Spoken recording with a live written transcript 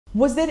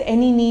Was there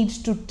any need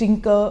to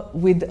tinker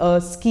with a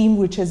scheme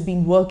which has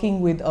been working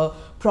with a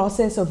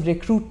process of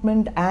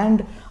recruitment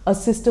and a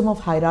system of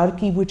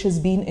hierarchy which has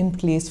been in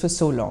place for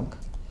so long?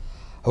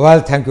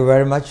 Well, thank you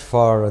very much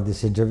for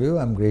this interview.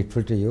 I'm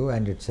grateful to you,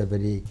 and it's a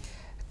very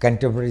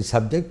contemporary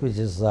subject which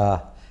is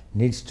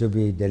needs to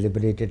be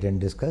deliberated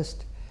and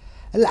discussed.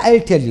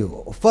 I'll tell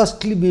you,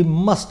 firstly, we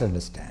must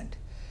understand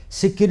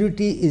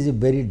security is a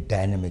very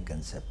dynamic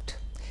concept.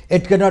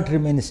 It cannot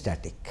remain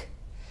static.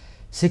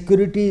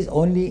 Security is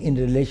only in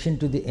relation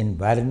to the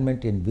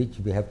environment in which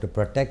we have to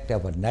protect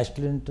our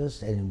national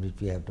interests and in which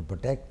we have to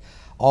protect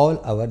all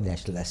our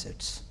national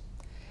assets.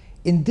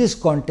 In this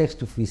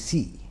context, if we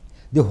see,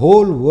 the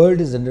whole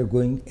world is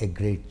undergoing a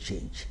great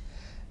change.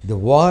 The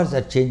wars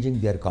are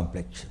changing their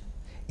complexion.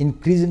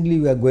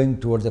 Increasingly, we are going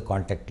towards a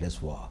contactless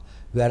war.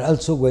 We are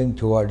also going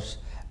towards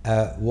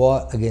a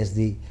war against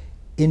the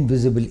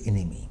invisible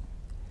enemy.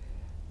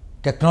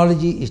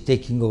 Technology is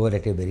taking over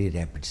at a very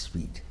rapid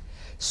speed.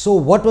 So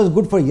what was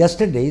good for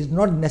yesterday is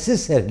not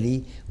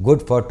necessarily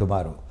good for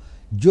tomorrow.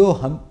 जो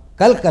हम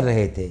कल कर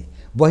रहे थे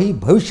वही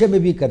भविष्य में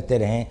भी करते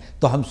रहें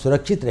तो हम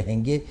सुरक्षित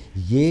रहेंगे,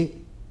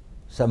 ये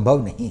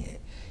संभव नहीं है।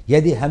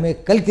 यदि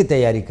हमें कल की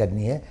तैयारी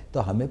करनी है तो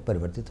हमें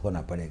परिवर्तित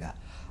होना पड़ेगा।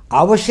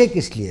 आवश्यक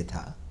इसलिए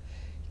था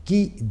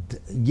कि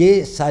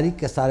ये सारी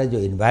का सारा जो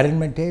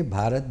एनवायरनमेंट है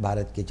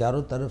भारत के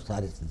चारों तरफ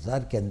सारे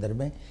संसार के अंदर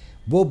में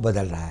वो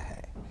बदल रहा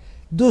है।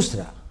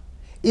 दूसरा,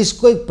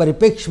 इसको एक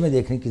परिप्रेक्ष्य में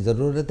देखने की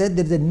ज़रूरत है।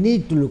 There is a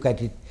need to look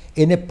at it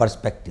in A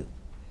perspective.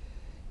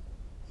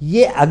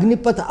 ये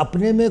अग्निपथ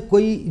अपने में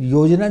कोई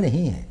योजना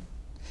नहीं है,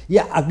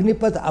 यह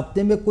अग्निपथ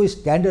अपने में कोई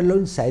स्टैंड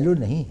अलोन साइलो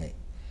नहीं है।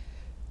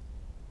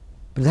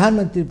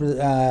 प्रधानमंत्री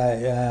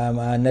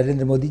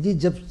नरेंद्र मोदी जी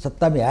जब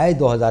सत्ता में आए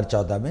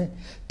 2014 में,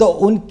 तो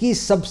उनकी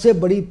सबसे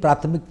बड़ी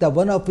प्राथमिकता,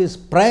 one of his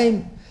prime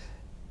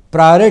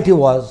priority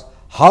was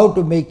how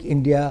to make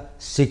India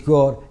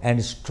secure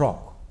and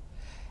strong,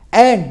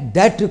 and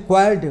that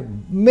required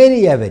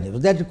many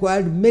avenues, that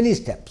required many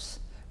steps,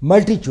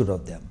 multitude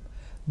of them.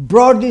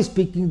 Broadly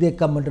speaking, they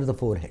come under the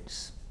four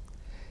heads.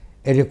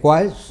 It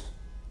requires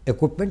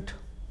equipment,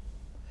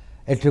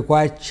 it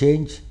requires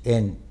change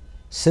in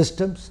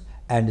systems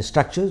and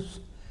structures,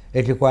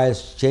 it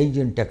requires change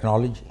in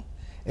technology,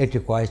 it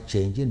requires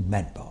change in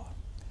manpower,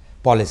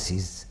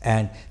 policies,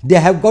 and they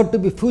have got to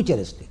be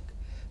futuristic.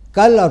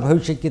 कल और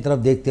भविष्य की तरफ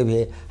देखते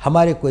हुए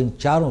हमारे को इन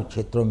चारों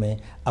क्षेत्रों में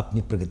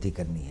अपनी प्रगति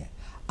करनी है।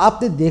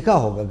 आपने देखा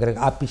होगा, अगर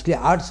आप पिछले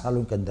 8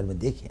 सालों के अंदर में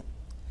देखें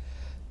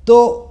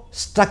तो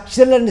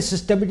स्ट्रक्चरल एंड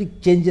सिस्टमेटिक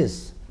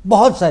चेंजेस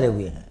बहुत सारे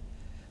हुए हैं।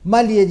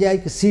 मान लिया जाए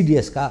कि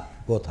CDS का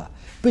वो था,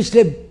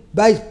 पिछले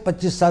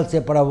 22-25 साल से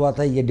पड़ा हुआ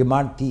था, ये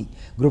डिमांड थी,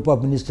 ग्रुप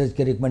ऑफ मिनिस्टर्स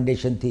की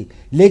रिकमेंडेशन थी,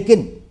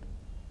 लेकिन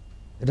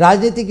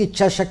राजनीतिक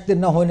इच्छा शक्ति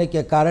न होने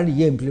के कारण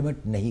ये इम्प्लीमेंट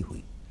नहीं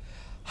हुई।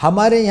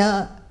 हमारे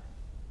यहाँ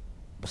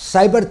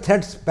साइबर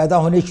थ्रेट्स पैदा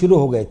होने शुरू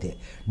हो गए थे।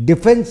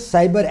 डिफेंस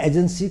साइबर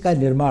एजेंसी का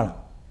निर्माण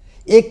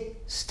एक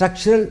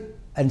स्ट्रक्चरल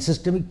एंड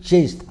सिस्टमिक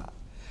चेंज था।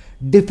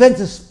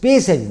 डिफेंस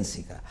स्पेस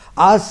एजेंसी का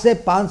आज से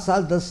 5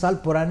 साल 10 साल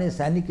पुराने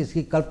सैनिक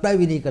इसकी कल्पना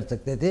भी नहीं कर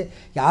सकते थे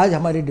कि आज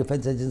हमारी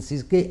डिफेंस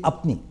एजेंसीज की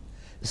अपनी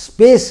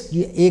स्पेस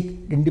की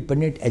एक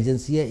इंडिपेंडेंट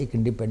एजेंसी है, एक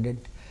इंडिपेंडेंट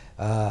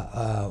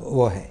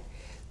वो है।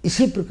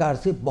 इसी प्रकार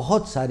से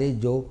बहुत सारे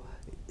जो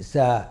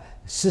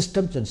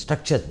सिस्टम्स एंड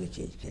स्ट्रक्चर्स भी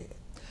चेंज किए गए।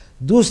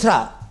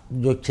 दूसरा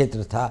जो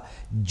क्षेत्र था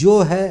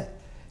जो है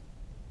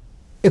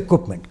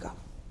इक्विपमेंट का,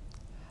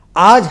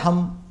 आज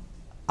हम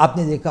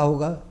आपने देखा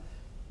होगा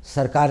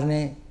सरकार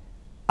ने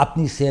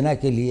अपनी सेना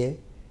के लिए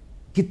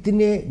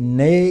कितने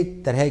नए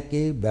तरह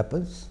के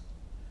वेपन्स,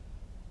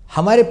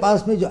 हमारे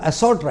पास में जो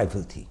असॉल्ट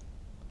राइफल थी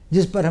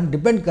जिस पर हम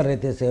डिपेंड कर रहे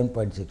थे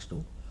 7.62,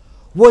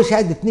 वो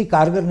शायद इतनी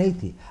कारगर नहीं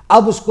थी,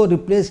 अब उसको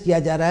रिप्लेस किया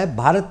जा रहा है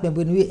भारत में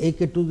बनी हुई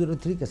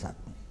AK-203 के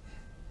साथ में।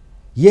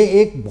 ये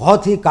एक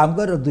बहुत ही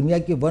कामगर और दुनिया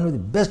की one of the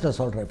best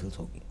assault rifles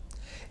होगी।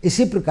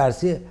 इसी प्रकार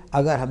से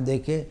अगर हम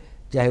देखें,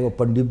 चाहे वो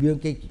पनडुब्बियों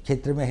के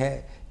क्षेत्र में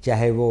है,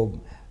 चाहे वो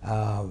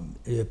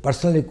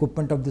personal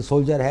equipment of the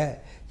soldier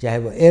है, चाहे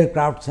वो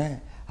एयरक्राफ्ट्स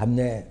हैं,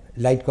 हमने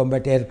लाइट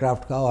कॉम्बैट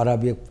एयरक्राफ्ट का और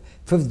अब एक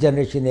 5th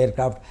जनरेशन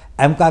एयरक्राफ्ट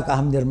एमका का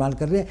हम निर्माण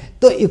कर रहे हैं।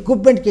 तो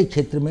इक्विपमेंट के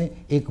क्षेत्र में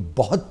एक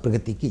बहुत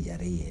प्रगति की जा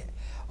रही है।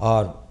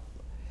 और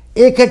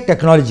एक है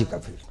टेक्नोलॉजी का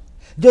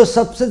फील्ड जो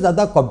सबसे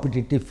ज़्यादा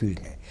कॉम्पिटिटिव फील्ड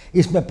है।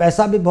 इसमें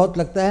पैसा भी बहुत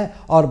लगता है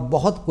और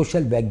बहुत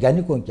कुशल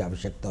वैज्ञानिकों की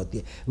आवश्यकता होती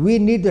है। We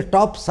need the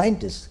top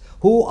scientist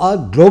who are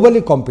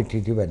globally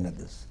competitive and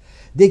others.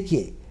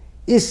 देखिए,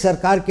 इस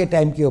सरकार के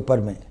टाइम के ऊपर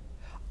में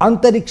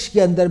अंतरिक्ष के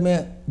अंदर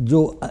में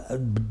जो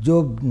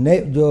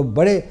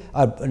बड़े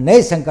और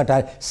नए संकट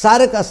आए,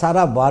 सारे का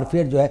सारा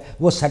वारफेयर जो है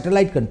वो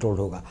सैटेलाइट कंट्रोल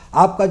होगा।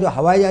 आपका जो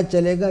हवाई जहाज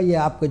चलेगा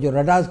या आपके जो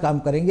रडार्स काम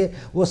करेंगे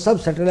वो सब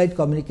satellite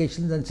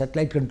communication and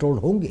satellite control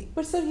होंगे।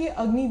 पर सर, ये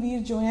अग्निवीर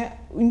जो है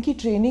उनकी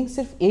ट्रेनिंग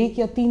सिर्फ 1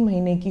 या 3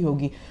 महीने की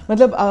होगी।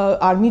 मतलब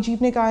आर्मी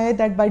चीफ ने कहा है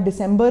दैट बाय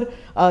दिसंबर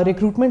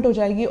रिक्रूटमेंट हो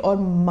जाएगी और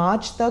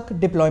मार्च तक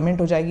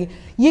डिप्लॉयमेंट हो जाएगी।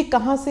 ये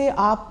कहाँ से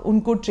आप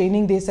उनको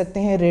ट्रेनिंग दे सकते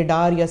हैं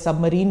रेडार या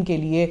सबमरीन के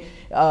लिए,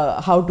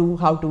 how to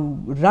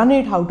run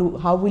it,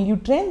 how will you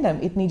train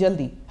them इतनी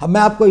जल्दी? हाँ,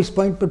 मैं आपको इस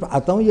पॉइंट पर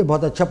आता हूँ, ये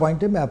बहुत अच्छा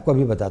पॉइंट है, मैं आपको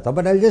अभी बताता हूँ,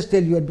 but I just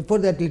tell you, and before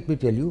that let me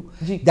tell you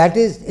that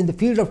is in the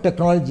field of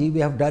technology we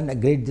have done a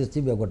great this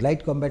thing. We have got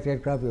light combat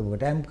aircraft, we have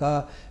got AMCA,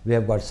 we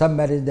have got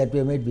submarines that we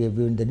have made, we have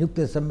given the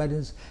nuclear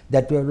submarines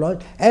that we have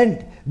launched, and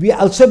we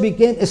also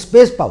became a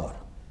space power.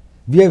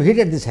 We have hit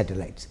at the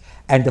satellites,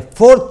 and the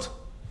fourth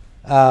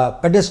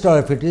pedestal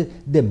of it is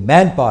the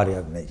manpower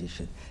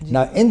reorganization.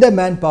 Now, in the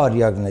manpower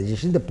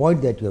reorganization, the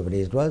point that you have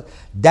raised was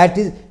that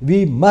is we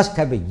must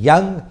have a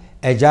young,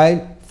 agile,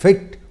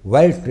 fit,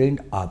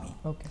 well-trained army.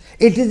 Okay.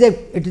 It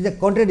is a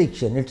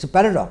contradiction. It's a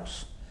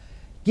paradox.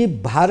 कि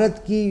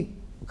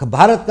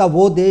भारत का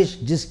वो देश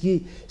जिसकी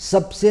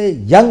सबसे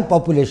young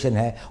population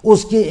है,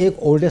 उसकी एक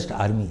oldest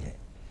army है,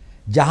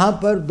 जहाँ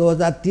पर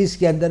 2030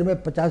 के अंदर में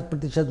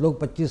 50% लोग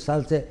 25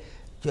 साल से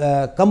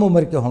कम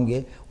उम्र के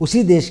होंगे.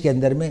 उसी देश के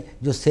अंदर में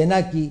जो सेना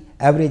की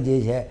एवरेज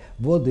एज है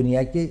वो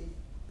दुनिया के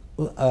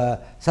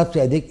सबसे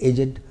अधिक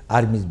एजेड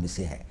आर्मीज में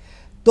से है.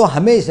 तो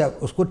हमें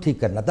उसको ठीक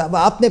करना था. अब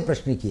आपने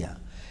प्रश्न किया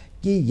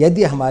कि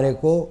यदि हमारे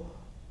को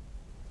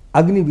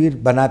अग्निवीर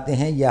बनाते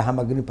हैं या हम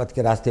अग्निपथ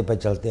के रास्ते पर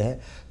चलते हैं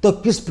तो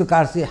किस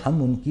प्रकार से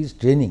हम उनकी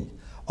ट्रेनिंग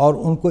और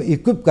उनको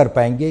इक्विप कर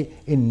पाएंगे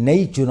इन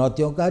नई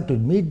चुनौतियों का, to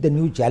meet the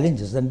new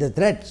challenges and the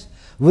threats.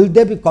 Will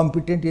they be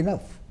competent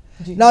enough?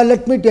 Now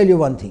let me tell you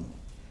one thing.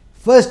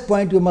 First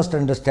point you must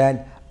understand,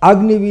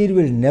 Agniveer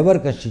will never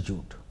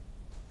constitute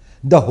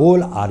the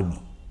whole army.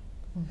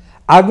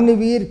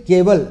 Agniveer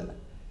केवल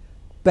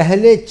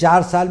पहले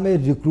 4 साल में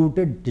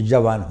recruited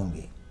जवान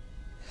होंगे.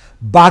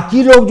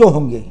 बाकी लोग जो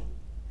होंगे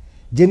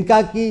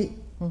जिनका कि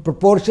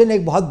प्रोपोर्शन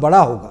एक बहुत बड़ा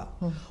होगा,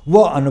 वो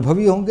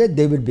अनुभवी होंगे.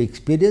 They will be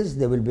experience,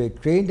 they will be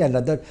trained and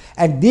other,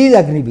 and these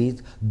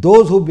Agniveer,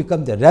 those who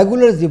become the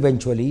regulars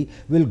eventually,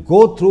 will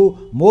go through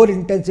more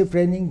intensive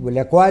training, will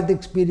acquire the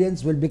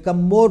experience, will become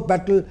more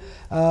battle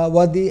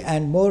worthy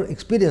and more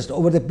experienced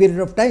over the period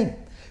of time.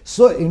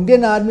 So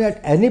Indian Army at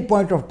any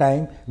point of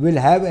time will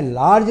have a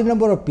large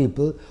number of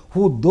people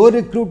who, though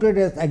recruited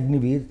as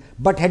Agniveer,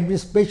 but had been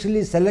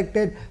specially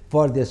selected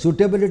for their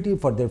suitability,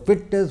 for their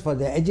fitness, for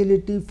their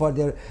agility, for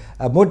their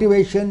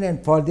motivation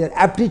and for their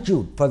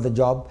aptitude for the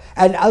job,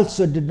 and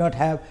also did not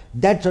have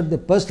that sort of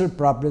the personal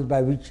problems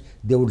by which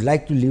they would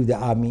like to leave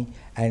the army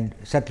and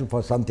settle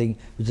for something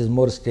which is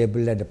more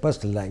stable and a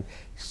personal life.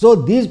 So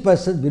these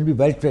persons will be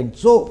well trained.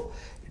 So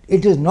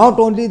it is not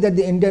only that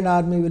the Indian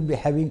Army will be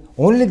having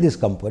only this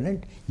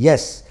component.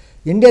 Yes,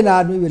 Indian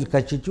Army will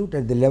constitute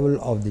at the level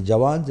of the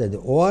Jawans and the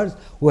ORs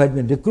who had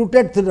been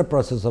recruited through the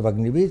process of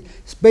Agniveer,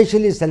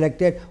 specially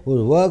selected,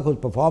 whose work, whose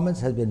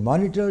performance has been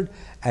monitored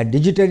and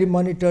digitally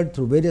monitored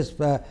through various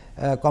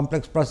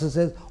complex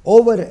processes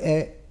over a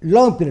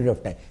long period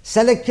of time.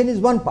 Selection is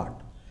one part.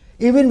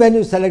 Even when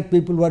you select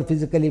people who are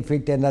physically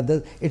fit and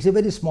others, it's a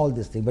very small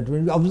this thing. But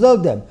when we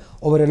observe them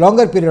over a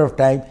longer period of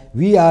time,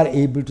 we are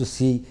able to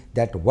see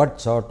that what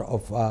sort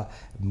of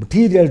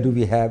material do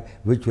we have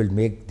which will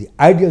make the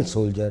ideal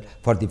soldier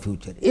for the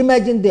future.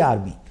 Imagine the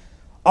army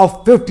of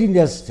 15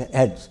 years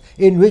hence,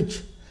 in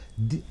which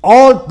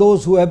all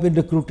those who have been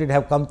recruited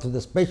have come through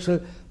the special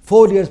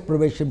 4 years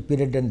probation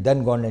period and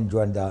then gone and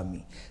joined the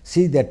army.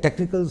 See their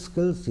technical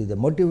skills, see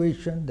their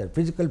motivation, their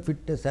physical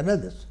fitness and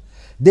others.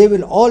 They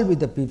will all be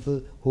the people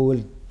who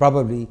will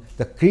probably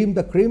the cream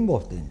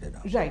of the Indian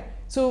Army. Right.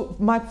 So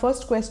my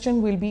first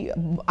question will be,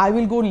 I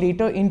will go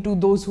later into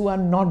those who are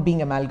not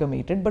being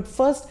amalgamated, but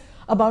first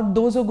about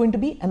those who are going to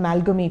be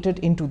amalgamated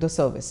into the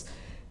service.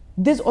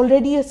 There's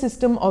already a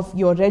system of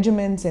your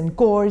regiments and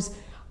corps.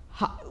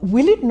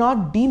 Will it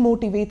not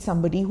demotivate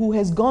somebody who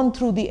has gone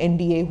through the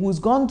NDA, who's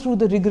gone through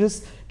the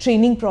rigorous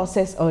training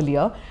process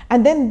earlier,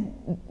 and then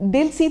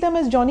they'll see them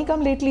as Johnny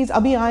come latelys,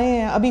 abhi aaye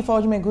hain, abhi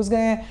fauj mein ghus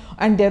gaye hain,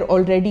 and they're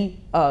already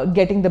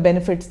getting the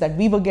benefits that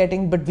we were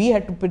getting, but we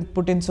had to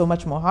put in so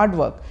much more hard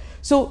work.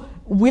 So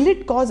will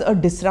it cause a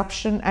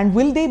disruption, and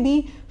will they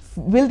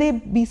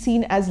be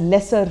seen as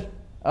lesser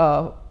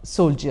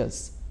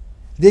soldiers?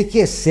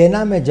 देखिए,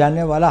 सेना में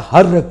जाने वाला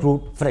हर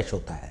recruit fresh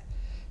होता है,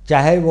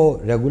 चाहे वो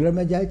regular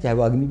में जाए, चाहे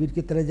वो अग्निवीर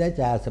की तरह जाए,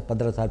 चाहे आज से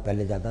 15 साल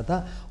पहले जाता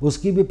था.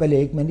 उसकी भी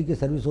पहले 1 महीने की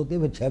सर्विस होती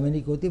है, फिर 6 महीने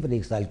की होती है, फिर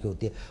 1 साल की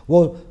होती है.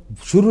 वो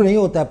शुरू नहीं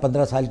होता है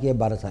 15 साल की या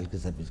 12 साल की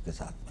सर्विस के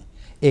साथ में.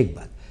 एक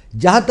बात.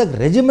 जहाँ तक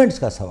रेजिमेंट्स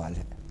का सवाल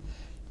है,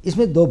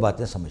 इसमें 2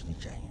 बातें समझनी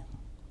चाहिए.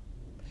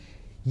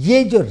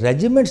 ये जो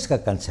रेजिमेंट्स का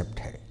कंसेप्ट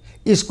है,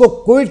 इसको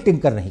कोई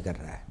टिंकर नहीं कर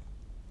रहा है.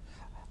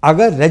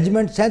 अगर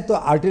रेजिमेंट्स हैं तो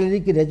आर्टिलरी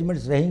की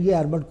रेजिमेंट्स रहेंगी,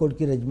 आर्मर्ड कोर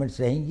की रेजिमेंट्स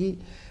रहेंगी,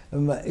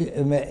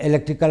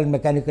 इलेक्ट्रिकल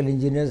मैकेनिकल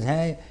इंजीनियर्स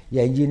हैं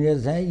या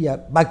इंजीनियर्स हैं या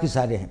बाकी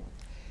सारे हैं.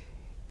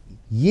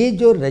 ये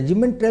जो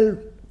रेजिमेंटल,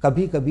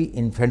 कभी कभी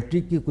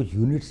इन्फेंट्री की कुछ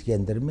यूनिट्स के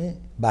अंदर में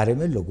बारे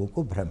में लोगों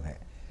को भ्रम है.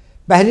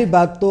 पहली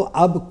बात तो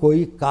अब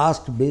कोई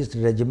कास्ट बेस्ड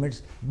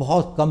रेजिमेंट्स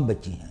बहुत कम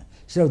बची हैं,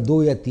 सिर्फ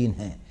 2 या 3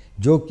 हैं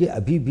जो कि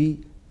अभी भी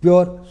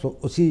प्योर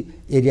उसी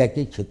एरिया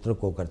के क्षेत्र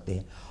को करते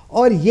हैं.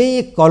 और ये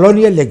एक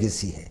कॉलोनियल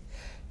लेगेसी है.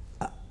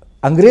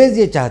 अंग्रेज़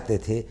ये चाहते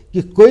थे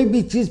कि कोई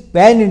भी चीज़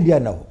पैन इंडिया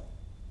ना हो,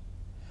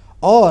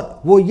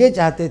 और वो ये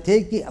चाहते थे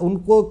कि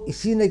उनको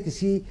किसी न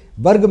किसी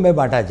वर्ग में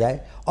बांटा जाए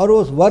और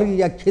उस वर्ग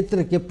या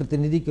क्षेत्र के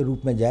प्रतिनिधि के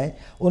रूप में जाए।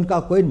 उनका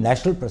कोई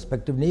नेशनल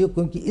पर्सपेक्टिव नहीं हो,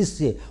 क्योंकि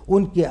इससे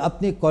उनके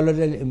अपने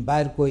कॉलोनियल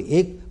एम्पायर को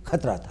एक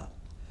खतरा था।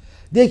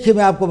 देखिए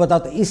मैं आपको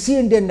बताता हूँ, इसी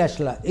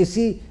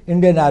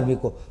इंडियन आर्मी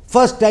को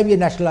फर्स्ट टाइम ये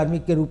नेशनल आर्मी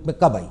के रूप में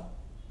कब आई?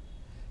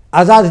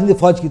 आज़ाद हिंद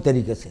फौज की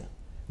तरीके से,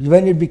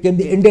 when it became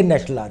the Indian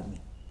national army.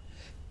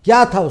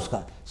 क्या था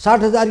उसका?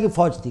 60,000 की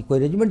फौज थी। कोई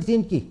रेजिमेंट थी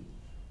इनकी?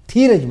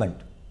 थी रेजिमेंट।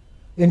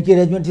 इनकी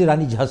रेजिमेंट थी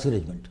रानी झांसी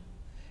रेजिमेंट,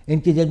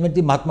 इनकी रेजिमेंट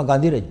थी Mahatma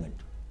Gandhi regiment,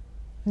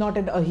 not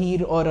an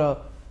Ahir और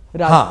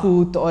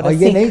राजपूत और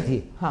ये नहीं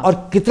थी।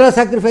 और कितना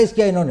सैक्रिफाइस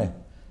किया इन्होंने?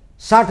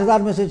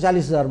 60,000 में से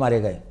 40,000 मारे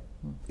गए।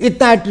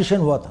 इतना एट्रिशन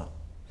हुआ था।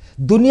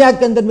 दुनिया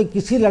के अंदर में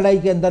किसी लड़ाई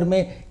के अंदर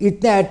में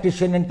इतने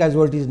एट्रिशन एंड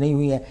कैजुअलिटीज नहीं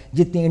हुई हैं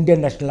जितनी इंडियन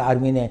नेशनल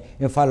आर्मी ने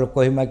इम्फाल और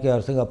कोहिमा के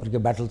और सिंगापुर के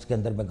बैटल्स के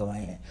अंदर में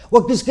गंवाए हैं। वो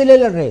किसके लिए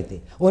लड़ रहे थे?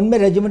 उनमें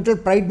रेजिमेंटल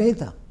प्राइड नहीं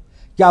था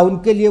क्या?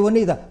 उनके लिए वो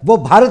नहीं था, वो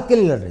भारत के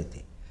लिए लड़ रहे थे।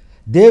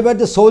 They were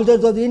the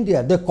soldiers of India.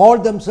 They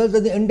called themselves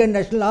as the Indian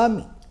National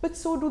Army. But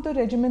so do the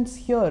regiments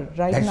here,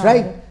 right? That's now.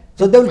 right.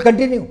 So they will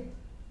continue.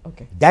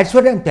 Okay. That's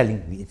what I'm telling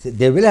you.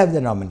 They will have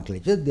the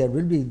nomenclature. There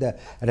will be the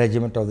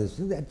regiment of this.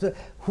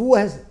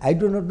 I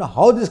do not know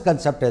how this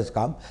concept has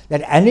come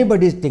that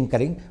anybody is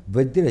tinkering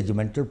with the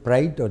regimental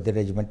pride or the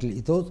regimental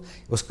ethos.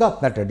 उसका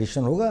अपना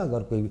tradition होगा।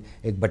 अगर कोई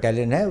एक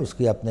battalion है,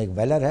 उसकी अपना एक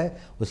वैलर है,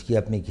 उसकी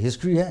अपनी एक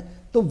हिस्ट्री है,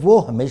 तो वो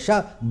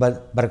हमेशा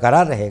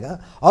बरकरार रहेगा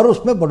और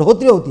उसमें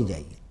बढ़ोतरी होती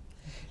जाएगी।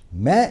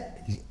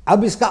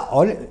 अब इसका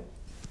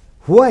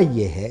हुआ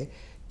ये है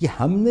कि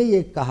हमने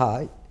ये कहा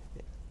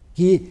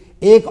कि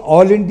एक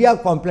ऑल इंडिया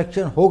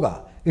कॉम्प्लेक्शन होगा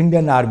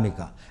इंडियन आर्मी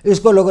का।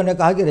 इसको लोगों ने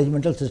कहा कि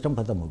रेजिमेंटल सिस्टम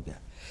खत्म हो गया।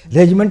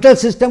 रेजिमेंटल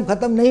सिस्टम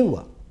खत्म नहीं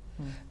हुआ।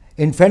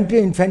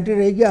 इन्फेंट्री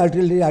रहेगी,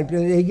 आर्टिलरी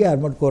रहेगी,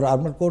 आर्मर्ड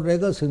कोर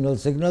रहेगा,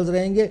 सिग्नल्स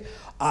रहेंगे।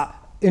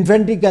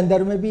 इन्फेंट्री के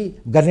अंदर में भी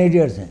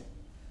ग्रेनेडियर्स हैं,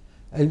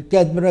 के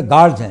अंदर में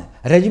गार्ड्स हैं,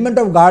 रेजिमेंट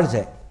ऑफ गार्ड्स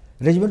है।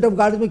 रेजिमेंट ऑफ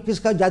गार्ड्स में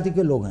किसका जाति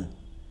के लोग हैं?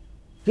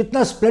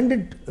 कितना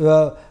स्प्लेंडेड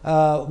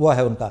वो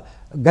है उनका।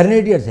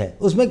 ग्रेनेडियर्स है,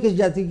 उसमें किस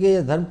जाति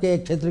के, धर्म के,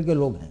 क्षेत्र के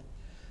लोग हैं।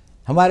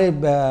 हमारे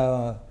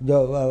जो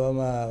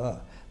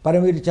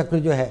परमवीर चक्र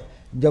जो है,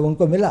 जब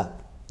उनको मिला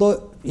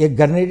तो ये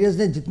ग्रेनेडियर्स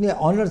ने जितने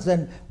ऑनर्स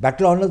एंड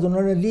बैटल ऑनर्स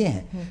उन्होंने लिए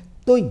हैं।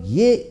 तो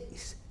ये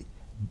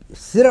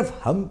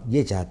सिर्फ हम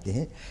ये चाहते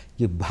हैं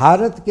कि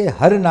भारत के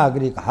हर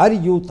नागरिक, हर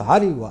यूथ,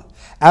 हर युवा,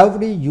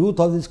 every youth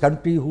of this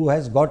country who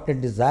has got a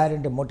desire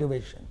and a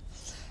motivation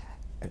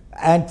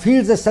and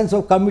feels a sense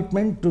of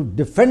commitment to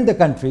defend the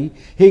country,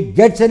 he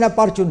gets an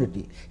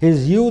opportunity.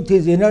 His youth,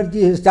 his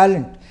energy, his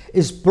talent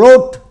is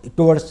poured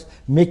towards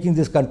making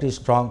this country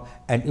strong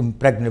and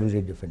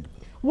impregnably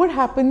defendable. What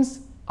happens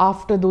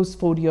after those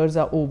 4 years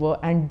are over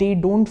and they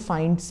don't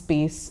find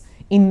space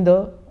in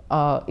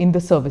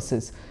the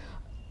services,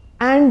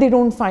 and they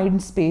don't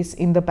find space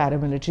in the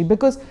paramilitary?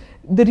 Because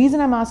the reason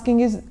I'm asking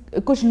is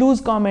कुछ loose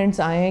comments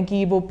आए हैं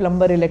कि वो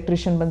plumber,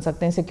 electrician बन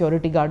सकते हैं,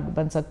 security guard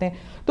बन सकते हैं।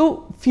 तो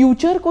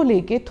फ्यूचर को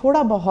लेके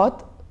थोड़ा बहुत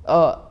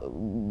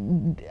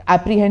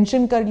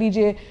एप्रीहेंशन कर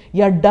लीजिए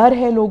या डर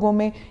है लोगों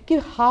में कि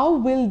how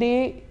will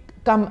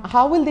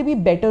they be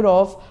better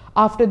of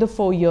after the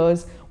 4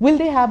 years? Will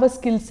they have a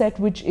skill set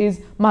which is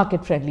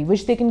market friendly,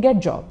 which they can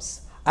get jobs?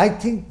 I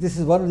think this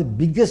is one of the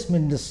biggest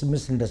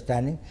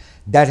misunderstanding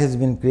that has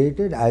been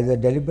created either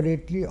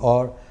deliberately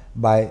or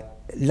by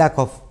lack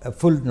of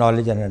full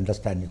knowledge and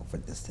understanding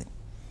of this thing.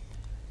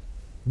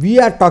 We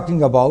are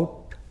talking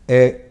about a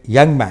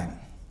young man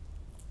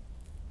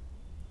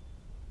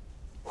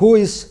who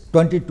is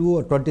 22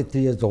 or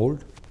 23 years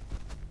old,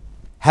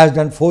 has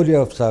done 4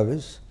 years of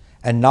service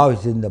and now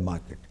is in the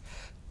market.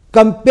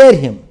 Compare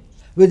him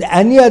with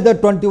any other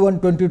 21,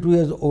 22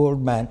 years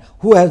old man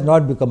who has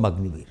not become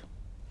Agniveer.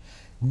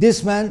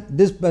 This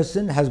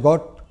person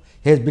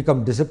has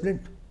become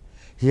disciplined.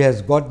 He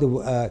has got the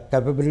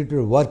capability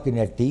to work in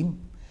a team.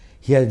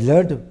 He has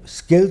learned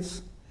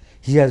skills.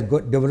 He has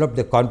developed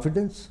the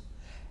confidence,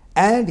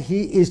 and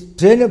he is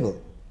trainable.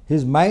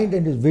 His mind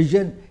and his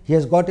vision, he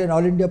has got an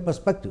all India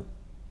perspective.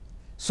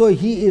 So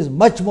he is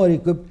much more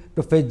equipped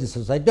to face the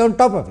society. On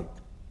top of it,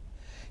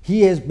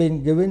 he has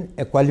been given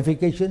a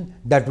qualification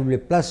that will be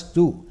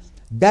 +2.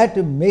 That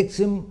makes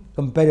him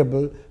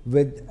comparable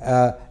with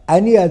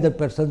any other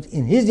persons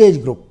in his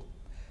age group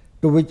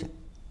to which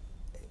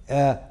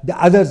the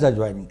others are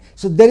joining.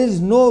 So there is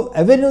no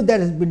avenue that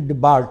has been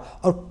debarred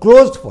or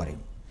closed for him.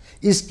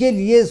 इसके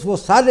लिए वो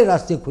सारे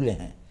रास्ते खुले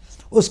हैं।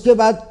 उसके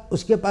बाद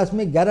उसके पास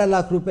में 11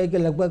 लाख रुपए के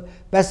लगभग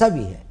पैसा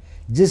भी है,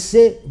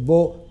 जिससे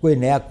वो कोई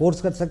नया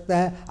कोर्स कर सकता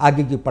है,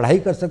 आगे की पढ़ाई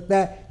कर सकता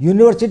है,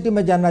 यूनिवर्सिटी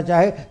में जाना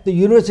चाहे तो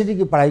यूनिवर्सिटी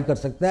की पढ़ाई कर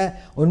सकता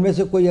है। उनमें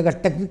से कोई अगर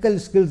टेक्निकल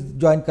स्किल्स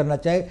ज्वाइन करना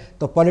चाहे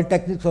तो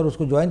पॉलिटेक्निक्स और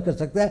उसको ज्वाइन कर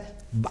सकता है।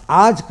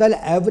 आजकल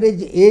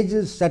एवरेज एज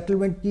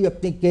सेटलमेंट की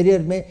अपने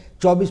करियर में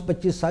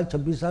 24-25 साल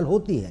 26 साल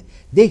होती है।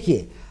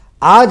 देखिए,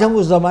 आज हम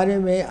उस ज़माने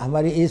में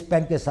हमारे एज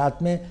स्पैन के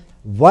साथ में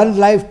 1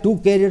 लाइफ 2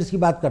 कैरियर्स की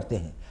बात करते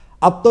हैं।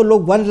 अब तो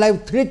लोग 1 लाइफ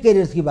 3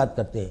 कैरियर्स की बात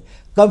करते हैं।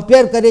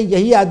 कंपेयर करें,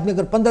 यही आदमी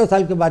अगर 15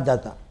 साल के बाद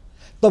जाता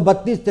तो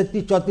 32,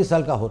 33, 34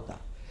 साल का होता।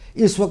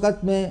 इस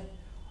वक्त में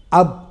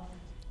अब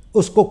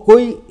उसको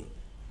कोई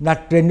ना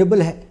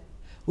ट्रेनेबल है,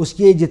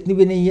 उसकी एज इतनी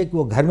भी नहीं है कि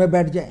वो घर में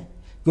बैठ जाए,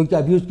 क्योंकि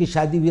अभी उसकी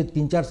शादी हुई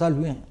 3-4 साल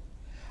हुए हैं।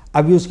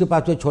 अभी उसके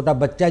पास कोई छोटा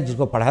बच्चा है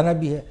जिसको पढ़ाना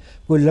भी है,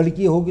 कोई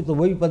लड़की होगी तो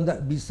वही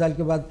 15-20 साल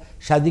के बाद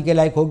शादी के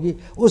लायक होगी।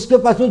 उसके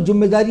पास में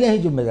जिम्मेदारियाँ ही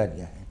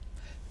जिम्मेदारियाँ हैं।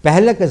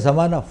 पहले का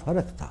ज़माना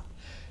फ़र्क था।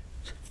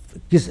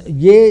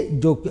 ये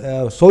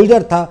जो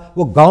सोल्जर था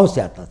वो गांव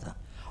से आता था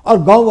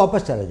और गांव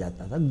वापस चला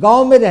जाता था।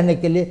 गांव में रहने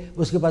के लिए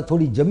उसके पास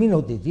थोड़ी ज़मीन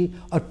होती थी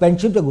और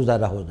पेंशन पे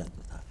गुजारा हो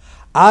जाता था।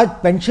 आज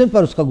पेंशन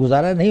पर उसका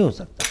गुजारा नहीं हो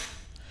सकता,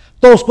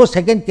 तो उसको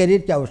सेकंड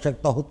कैरियर की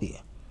आवश्यकता होती है।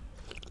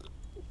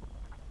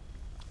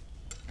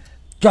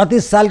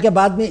 34 साल के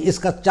बाद में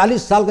इसका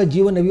 40 साल का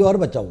जीवन अभी और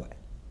बचा हुआ है।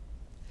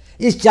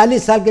 इस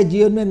 40 साल के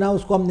जीवन में ना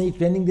उसको हम नई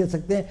ट्रेनिंग दे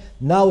सकते हैं,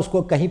 ना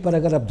उसको कहीं पर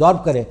अगर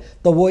अब्जॉर्ब करें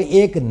तो वो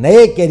एक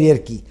नए कैरियर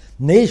की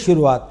नई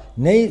शुरुआत,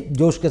 नई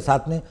जोश के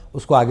साथ में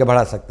उसको आगे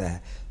बढ़ा सकता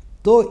है।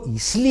 तो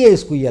इसलिए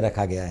इसको ये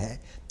रखा गया है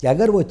कि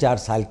अगर वो 4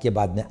 साल के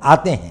बाद में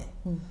आते हैं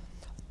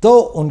तो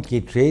उनकी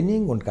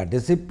ट्रेनिंग, उनका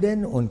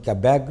डिसिप्लिन, उनका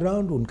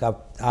बैकग्राउंड, उनका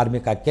आर्मी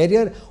का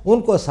कैरियर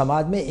उनको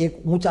समाज में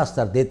एक ऊंचा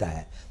स्तर देता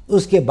है।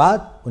 उसके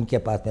बाद उनके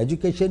पास में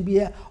एजुकेशन भी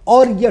है,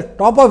 और ये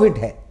टॉप ऑफ इट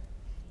है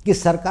कि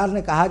सरकार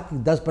ने कहा कि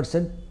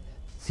 10%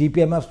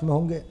 CPMF में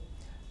होंगे,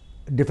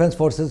 डिफेंस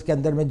फोर्सेस के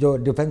अंदर में, जो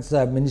डिफेंस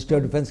मिनिस्ट्री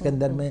ऑफ डिफेंस के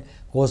अंदर में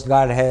कोस्ट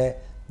गार्ड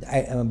है,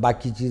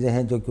 बाकी चीज़ें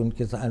हैं जो कि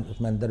उनके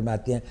उसमें अंदर में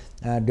आती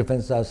हैं,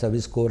 डिफेंस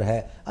सर्विस कोर है,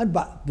 और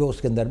जो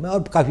उसके अंदर में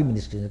और काफ़ी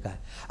मिनिस्ट्री का है।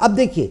 अब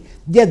देखिए,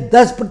 ये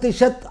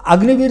 10%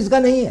 अग्निवीर का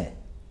नहीं है,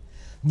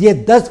 ये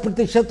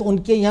 10%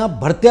 उनके यहाँ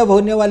भर्ती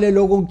होने वाले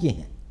लोगों की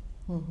हैं।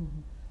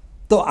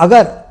 तो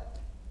अगर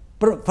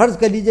फर्ज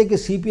कर लीजिए कि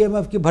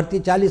CPMF की भर्ती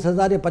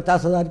 40,000 या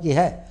 50,000 की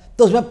है,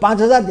 तो उसमें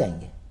 5,000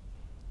 जाएंगे।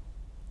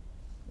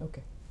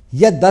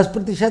 या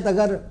 10%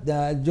 अगर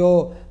जो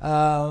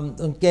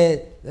उनके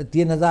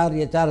 3,000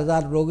 या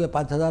 4,000 लोग या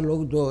 5,000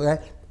 लोग जो है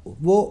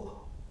वो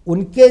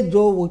उनके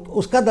जो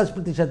उसका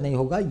 10% नहीं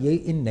होगा। ये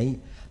इन नहीं।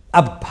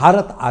 अब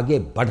भारत आगे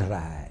बढ़ रहा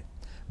है,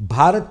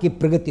 भारत की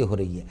प्रगति हो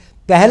रही है।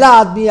 पहला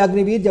आदमी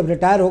अग्निवीर जब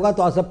रिटायर होगा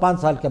तो आज से 5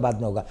 साल के बाद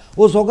में होगा।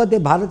 उस वक्त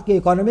भारत की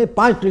इकोनॉमी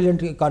 5 ट्रिलियन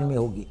की इकोनॉमी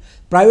होगी।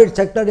 प्राइवेट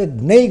सेक्टर एक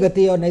नई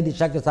गति और नई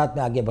दिशा के साथ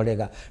में आगे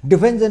बढ़ेगा।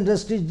 डिफेंस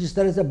इंडस्ट्रीज जिस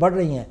तरह से बढ़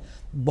रही हैं,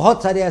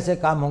 बहुत सारे ऐसे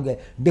काम होंगे।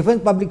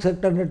 डिफेंस पब्लिक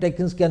सेक्टर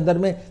अंडरटेकिंग्स के अंदर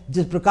में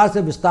जिस प्रकार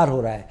से विस्तार हो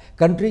रहा है,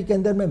 कंट्री के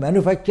अंदर में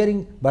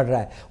मैन्युफैक्चरिंग बढ़ रहा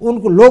है,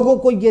 उनको लोगों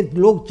को ये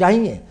लोग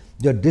चाहिए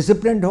जो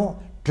डिसिप्लिन्ड हों,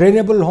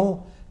 ट्रेनेबल हों,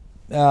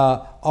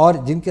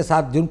 और जिनके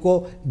साथ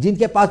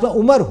जिनके पास में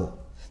उम्र हो।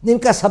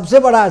 इनका सबसे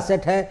बड़ा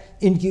एसेट है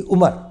इनकी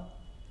उम्र,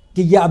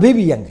 कि ये अभी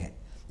भी यंग है।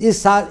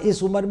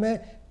 इस उम्र में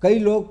कई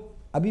लोग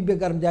अभी भी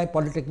अगर जाए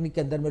पॉलिटेक्निक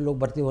के अंदर में लोग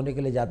भर्ती होने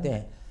के लिए जाते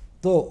हैं,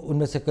 तो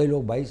उनमें से कई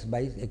लोग 22,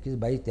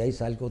 21, 23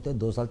 साल के होते हैं,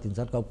 2 साल 3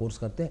 साल का कोर्स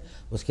करते हैं।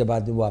 उसके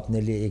बाद वो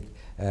अपने लिए एक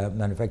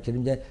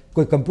मैन्युफैक्चरिंग जाए,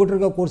 कोई कंप्यूटर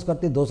का कोर्स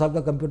करते हैं, 2 साल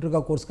का कंप्यूटर का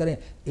कोर्स करें।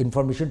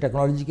 इंफॉर्मेशन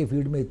टेक्नोलॉजी के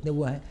फील्ड में इतने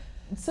वो हैं,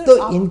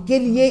 तो इनके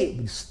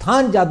लिए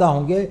स्थान ज़्यादा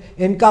होंगे।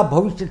 इनका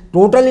भविष्य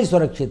टोटली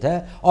सुरक्षित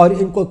है और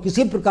इनको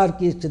किसी प्रकार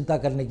की चिंता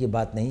करने की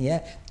बात नहीं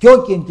है,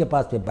 क्योंकि इनके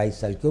पास में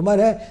 22 साल की उम्र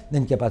है,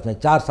 इनके पास में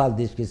 4 साल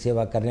देश की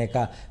सेवा करने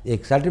का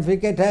एक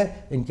सर्टिफिकेट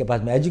है, इनके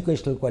पास में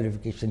एजुकेशनल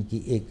क्वालिफिकेशन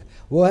की एक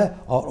वो है,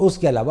 और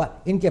उसके अलावा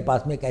इनके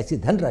पास में एक ऐसी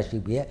धनराशि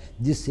भी है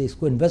जिससे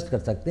इसको इन्वेस्ट कर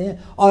सकते हैं।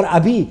 और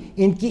अभी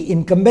इनकी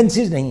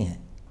इनकम्बेंसीज नहीं है,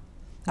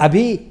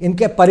 अभी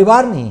इनके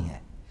परिवार नहीं है।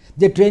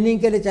 जो ट्रेनिंग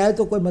के लिए चाहे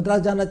तो कोई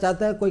मद्रास जाना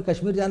चाहता है, कोई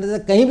कश्मीर जाना चाहता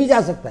है, कहीं भी जा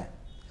सकता है।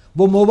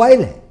 वो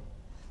मोबाइल है।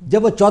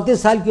 जब वो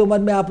 34 साल की उम्र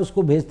में आप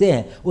उसको भेजते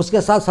हैं,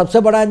 उसके साथ सबसे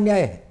बड़ा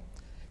अन्याय है,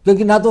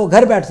 क्योंकि ना तो वो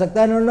घर बैठ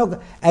सकता है, ना लोग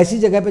ऐसी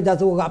जगह पे जा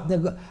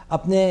सकता,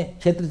 अपने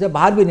क्षेत्र से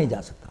बाहर भी नहीं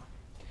जा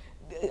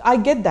सकता। आई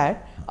गेट दैट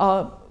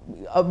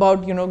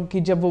अबाउट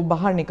कि जब वो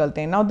बाहर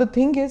निकलते हैं। Now the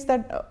thing is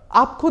that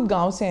आप खुद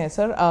गांव से हैं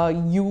sir,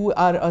 you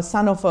are a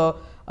son of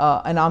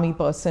an army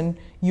person.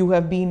 You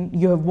have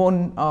worn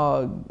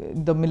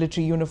the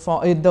military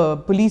uniform, the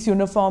police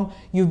uniform.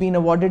 You've been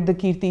awarded the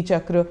Kirti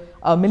Chakra,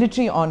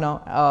 military honor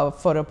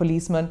for a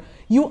policeman.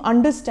 You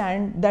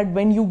understand that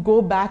when you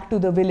go back to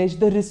the village,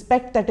 the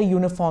respect that a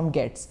uniform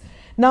gets.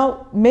 Now,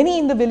 many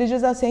in the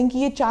villages are saying कि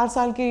ये 4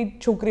 साल के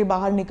छोकरे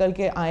बाहर निकल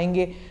के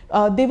आएंगे,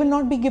 they will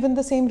not be given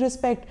the same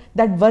respect.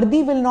 That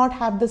वर्दी will not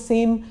have the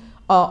same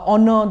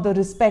honor, the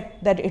respect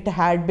that it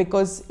had,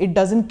 because it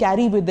doesn't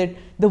carry with it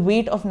the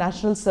weight of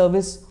national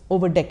service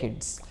over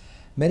decades.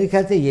 मेरे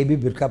ख्याल से ये भी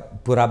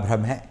पूरा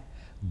भ्रम है।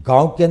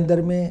 गांव के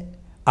अंदर में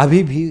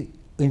अभी भी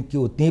इनकी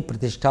उतनी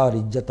प्रतिष्ठा और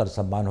इज्जत और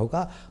सम्मान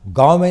होगा,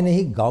 गांव में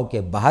नहीं, गांव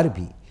के बाहर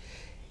भी।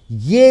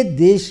 ये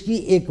देश की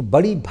एक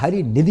बड़ी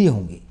भारी निधि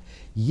होंगी।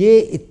 ये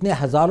इतने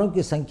हज़ारों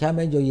की संख्या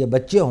में जो ये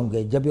बच्चे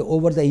होंगे, जब ये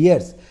ओवर द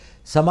ईयर्स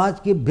समाज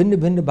के भिन्न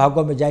भिन्न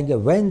भागों में जाएंगे,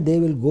 when they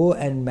will go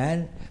and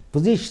man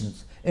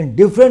positions in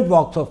different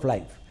walks of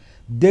life,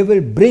 they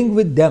will bring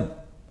with them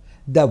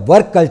the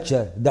work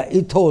culture, the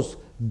ethos,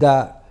 the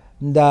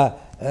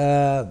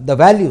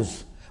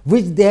values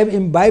which they have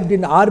imbibed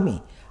in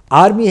army.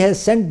 Army has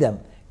sent them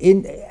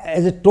in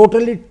as a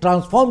totally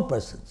transformed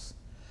persons.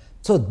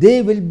 So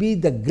they will be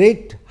the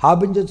great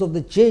harbingers of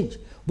the change.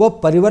 वो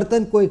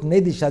परिवर्तन को एक नई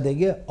दिशा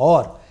देंगे।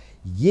 और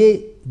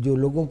ये जो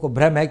लोगों को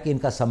भ्रम है कि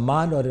इनका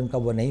सम्मान और इनका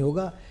वो नहीं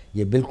होगा,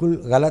 ये बिल्कुल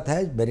गलत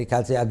है। मेरे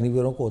ख्याल से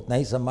अग्निवीरों को उतना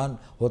ही सम्मान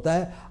होता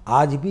है।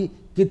 आज भी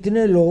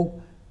कितने लोग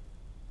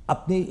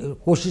अपनी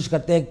कोशिश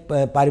करते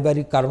हैं,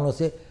 पारिवारिक कारणों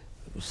से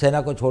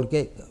सेना को छोड़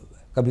के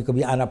कभी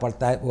कभी आना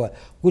पड़ता है।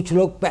 कुछ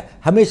लोग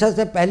हमेशा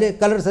से पहले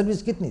कलर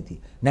सर्विस कितनी थी,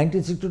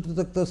 1962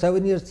 तक तो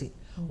 7 ईयर्स थी।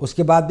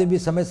 उसके बाद में भी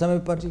समय समय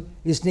पर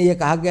इसने ये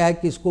कहा गया है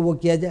कि इसको वो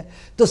किया जाए।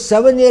 तो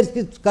 7 ईयर्स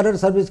की कलर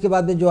सर्विस के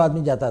बाद में जो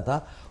आदमी जाता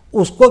था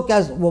उसको क्या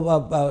वो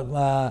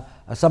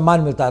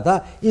सम्मान मिलता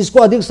था, इसको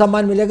अधिक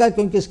सम्मान मिलेगा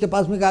क्योंकि इसके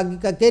पास में आगे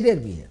का कैरियर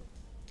भी है।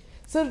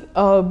 सर,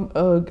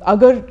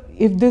 अगर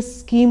if this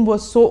scheme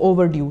was so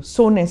overdue,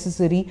 so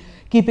necessary,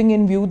 keeping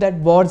in view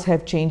that wars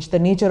have changed, the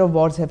nature of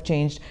wars have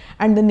changed,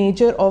 and the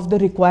nature of the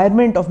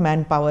requirement of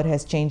manpower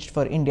has changed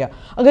for India,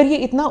 अगर ये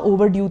इतना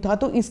overdue था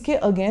तो इसके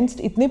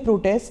against इतने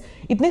protest,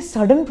 इतने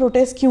sudden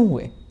protest क्यों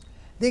हुए?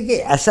 देखिए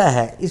ऐसा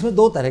है, इसमें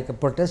दो तरह के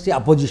प्रोटेस्ट या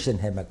अपोजिशन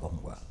है मैं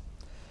कहूँगा।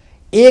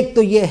 एक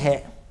तो ये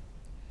है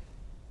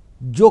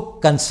जो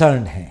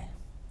कंसर्न हैं,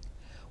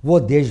 वो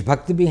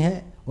देशभक्त भी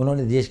हैं,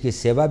 उन्होंने देश की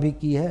सेवा भी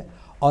की है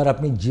और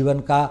अपने जीवन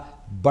का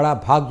बड़ा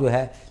भाग जो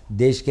है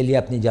देश के लिए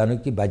अपनी जानों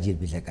की बाजी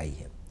भी लगाई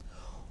है।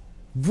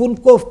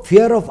 उनको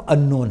फियर ऑफ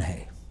अननोन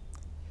है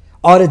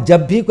और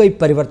जब भी कोई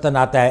परिवर्तन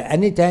आता है,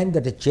 any time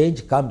that A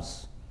change comes,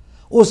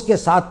 उसके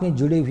साथ में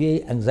जुड़ी हुई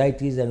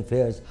anxieties and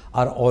fears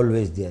are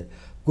always there.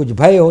 कुछ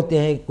भय होते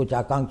हैं, कुछ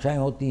आकांक्षाएं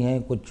होती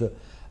हैं, कुछ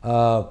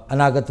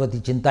अनागतवती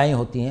चिंताएं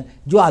होती हैं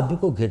जो आदमी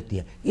को घेरती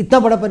है। इतना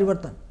बड़ा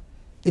परिवर्तन,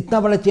 इतना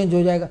बड़ा चेंज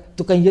हो जाएगा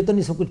तो कहीं ये तो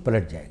नहीं सब कुछ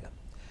पलट जाएगा।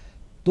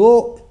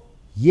 तो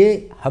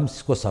ये हम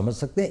इसको समझ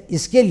सकते हैं।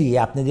 इसके लिए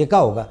आपने देखा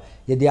होगा,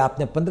 यदि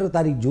आपने 15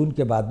 तारीख जून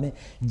के बाद में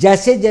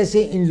जैसे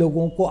जैसे इन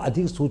लोगों को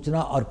अधिक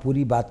सूचना और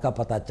पूरी बात का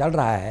पता चल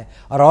रहा है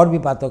और भी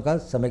बातों का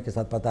समय के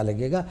साथ पता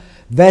लगेगा,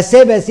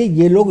 वैसे वैसे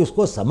ये लोग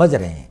इसको समझ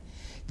रहे हैं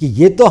कि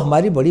ये तो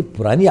हमारी बड़ी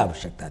पुरानी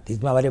आवश्यकता थी,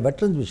 इसमें हमारे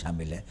वेटरन्स भी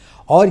शामिल हैं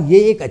और ये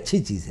एक अच्छी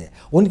चीज़ है।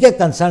 उनके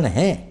कंसर्न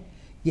हैं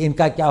कि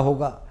इनका क्या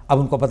होगा। अब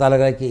उनको पता लग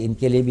रहा है कि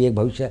इनके लिए भी एक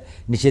भविष्य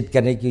निश्चित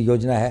करने की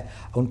योजना है।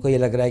 उनको ये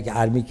लग रहा है कि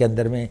आर्मी के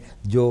अंदर में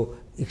जो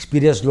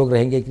एक्सपीरियंस लोग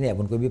रहेंगे कि नहीं, अब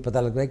उनको भी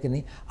पता लग रहा है कि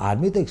नहीं,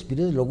 आर्मी तो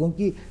एक्सपीरियंस लोगों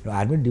की,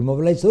 आर्मी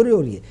डिमोबिलाइज हो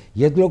रही है,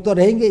 ये लोग तो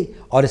रहेंगे ही।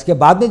 और इसके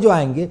बाद में जो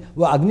आएंगे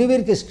वो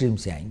अग्निवीर के स्ट्रीम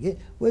से आएंगे,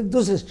 वो एक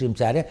दूसरे स्ट्रीम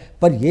से आ रहे हैं,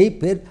 पर यही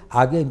फिर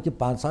आगे इनके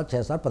 5 साल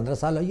 6 साल 15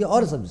 साल ये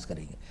और सर्विस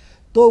करेंगे।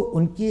 तो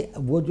उनकी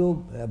वो जो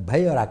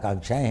भय और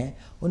आकांक्षाएं हैं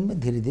उनमें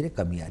धीरे धीरे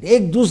कमी आ रही है।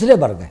 एक दूसरे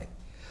वर्ग है,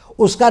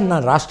 उसका ना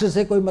राष्ट्र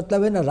से कोई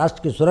मतलब है, ना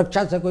राष्ट्र की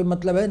सुरक्षा से कोई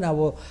मतलब है, ना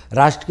वो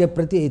राष्ट्र के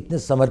प्रति इतने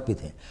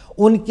समर्पित हैं।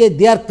 उनके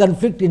they are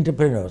conflict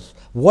entrepreneurs.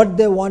 What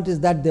they want is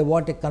that they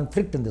want a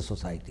conflict in the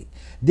society.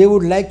 They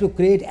would like to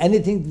create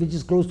anything which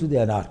is close to the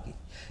anarchy.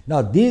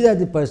 Now these are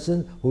the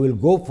person who will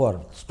go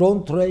for stone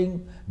throwing,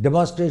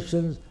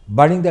 demonstrations,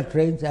 burning the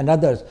trains and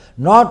others,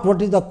 not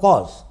what is the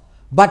cause.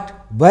 But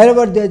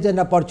wherever there is an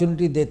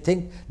opportunity, they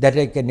think that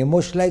they can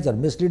emotionalize or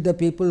mislead the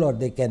people, or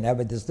they can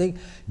have this thing.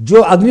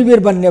 जो अग्निवीर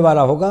बनने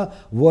वाला होगा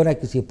वो ना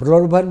किसी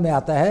प्रलोभन में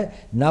आता है,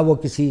 ना वो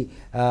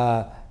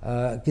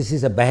किसी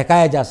से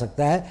बहकाया जा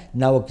सकता है,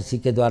 ना वो किसी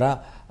के द्वारा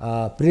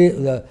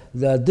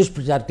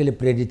दुष्प्रचार के लिए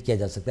प्रेरित किया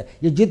जा सकता है।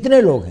 ये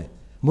जितने लोग हैं,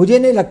 मुझे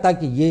नहीं लगता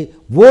कि ये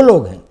वो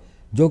लोग हैं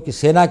जो कि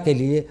सेना के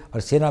लिए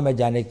और सेना में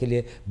जाने के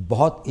लिए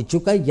बहुत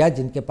इच्छुक है, या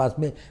जिनके पास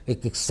में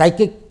एक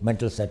साइकिक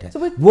मेंटल सेट है।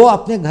 वो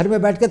अपने घर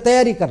में बैठ के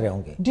तैयारी कर रहे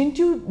होंगे।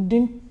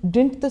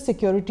 Didn't the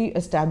security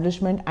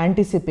establishment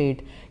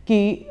anticipate कि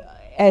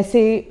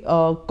ऐसे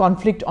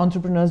conflict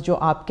entrepreneurs जो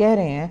आप कह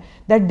रहे हैं,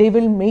 that they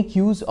will make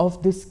use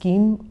of this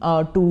scheme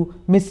to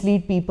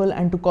mislead people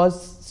and to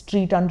cause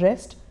street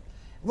unrest?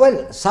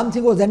 Well,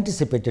 something was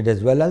anticipated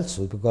as well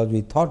also, because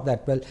we thought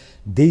that, well,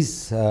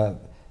 these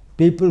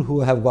people who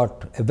have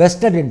got a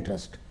vested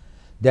interest,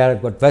 they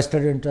have got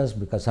vested interest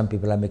because some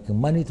people are making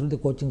money through the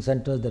coaching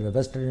centers. There are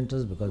vested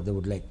interest because they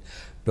would like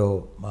to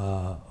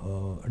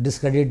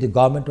discredit the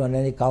government on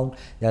any count.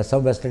 There are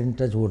some vested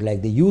interests who would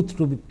like the youth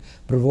to be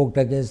provoked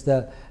against the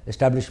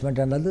establishment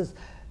and others.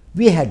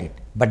 We had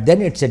it, but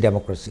then it's a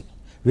democracy.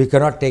 We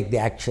cannot take the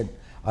action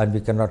and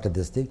we cannot do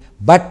this thing.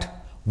 But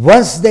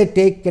once they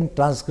take and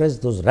transgress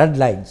those red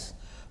lines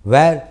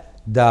where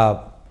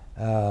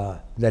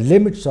the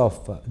limits of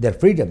their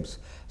freedoms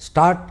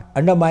start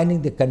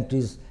undermining the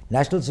country's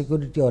national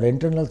security or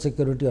internal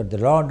security or the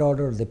law and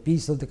order or the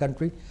peace of the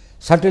country,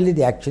 certainly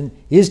the action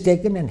is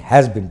taken and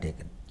has been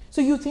taken.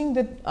 So you think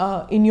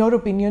that in your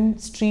opinion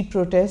street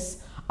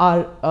protests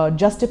are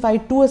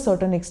justified to a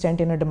certain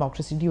extent in a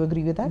democracy? Do you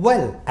agree with that?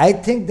 Well, I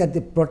think that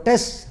the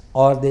protests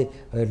or the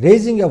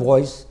raising a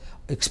voice,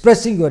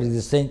 expressing your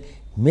this thing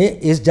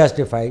is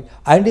justified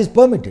and is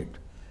permitted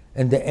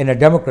in a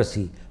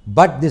democracy.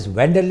 But this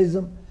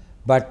vandalism,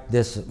 but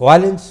this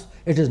violence,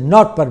 it is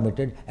not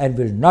permitted and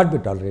will not be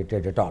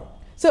tolerated at all.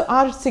 So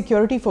our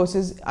security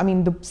forces, I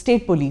mean the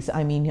state police,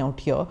 I mean out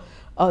here,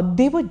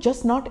 they were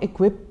just not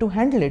equipped to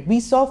handle it.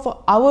 We saw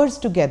for hours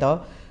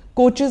together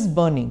coaches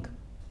burning.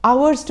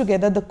 Hours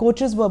together the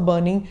coaches were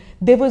burning.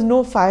 There was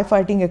no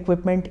firefighting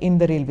equipment in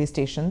the railway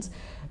stations.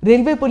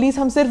 Railway police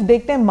हम सिर्फ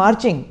देखते हैं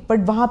marching,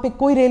 but वहां पे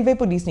कोई railway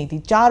police नहीं थी,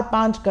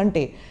 4-5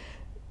 घंटे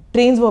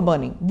trains were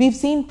burning. We've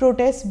seen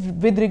protests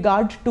with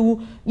regard to,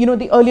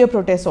 the earlier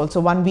protests also.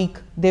 1 week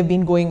they've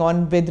been going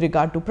on with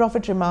regard to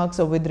prophet remarks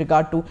or with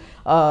regard to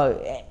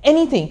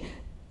anything.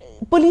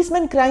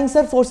 Policemen crying,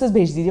 sir, forces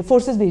bhej dijiye,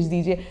 forces bhej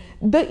dijiye.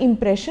 The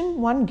impression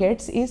one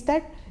gets is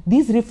that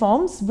these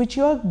reforms which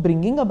you are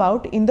bringing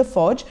about in the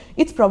forge,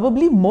 it's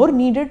probably more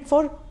needed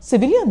for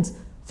civilians,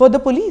 for the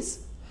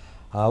police.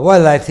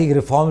 Well, I think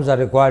reforms are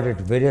required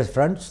at various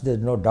fronts. There's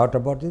no doubt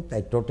about it.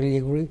 I totally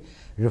agree.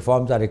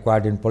 Reforms are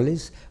required in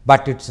police,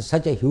 but it's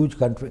such a huge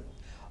country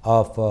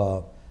of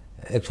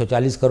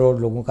 140 crore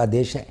लोगों का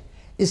देश है.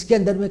 इसके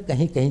अंदर में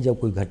कहीं कहीं जब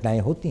कोई घटनाएं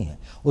होती हैं,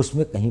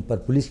 उसमें कहीं पर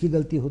पुलिस की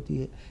गलती होती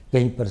है,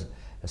 कहीं पर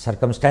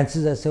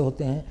सर्कमस्टेंसेस ऐसे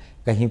होते हैं,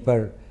 कहीं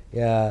पर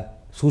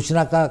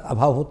सूचना का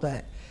अभाव होता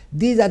है.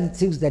 These are the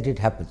things that it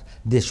happens.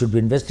 They should be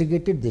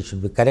investigated, they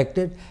should be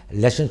corrected,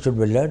 lessons should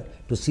be learned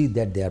to see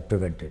that they are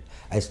prevented.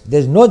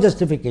 There is no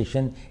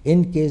justification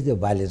in case the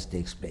violence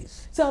takes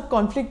place. So, आप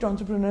conflict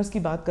entrepreneurs की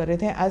बात कर रहे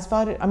थे. As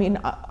far,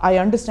 I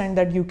understand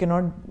that you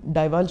cannot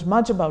divulge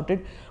much about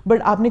it,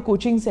 but आपने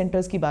coaching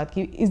centers की बात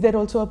की. Is there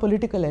also a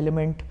political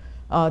element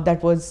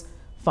that was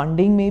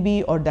funding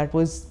maybe, or that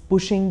was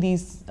pushing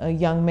these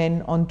young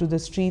men onto the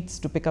streets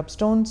to pick up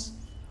stones?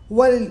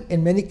 Well,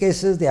 in many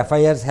cases, the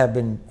FIRs have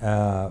been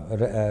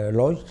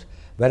lodged.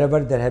 Wherever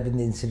there have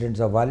been incidents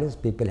of violence,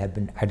 people have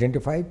been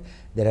identified.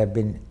 There have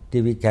been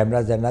TV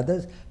cameras and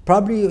others.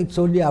 Probably it's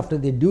only after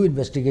the due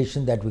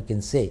investigation that we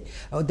can say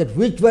that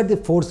which were the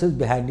forces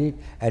behind it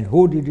and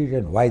who did it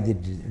and why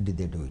did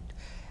they do it.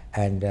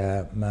 And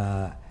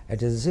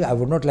I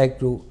would not like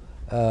to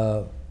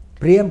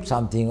preempt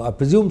something or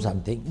presume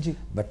something,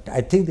 but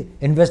I think the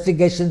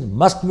investigations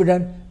must be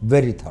done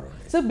very thoroughly.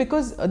 So,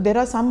 because there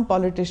are some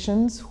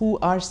politicians who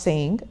are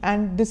saying,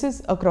 and this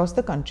is across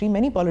the country,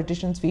 many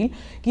politicians feel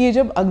कि ये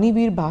जब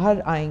अग्निवीर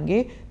बाहर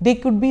आएंगे, they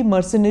could be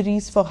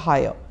mercenaries for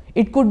hire.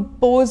 It could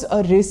pose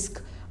a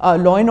risk,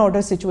 law and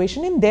order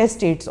situation in their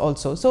states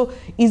also. So,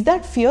 is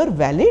that fear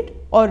valid,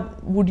 or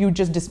would you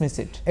just dismiss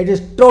it? It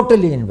is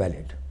totally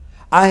invalid.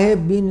 I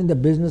have been in the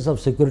business of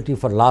security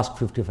for last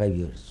 55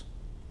 years.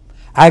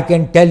 I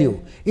can tell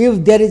you,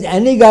 if there is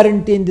any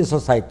guarantee in the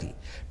society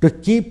to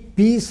keep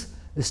peace,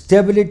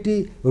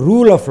 stability,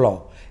 rule of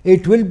law,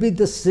 it will be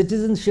the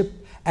citizenship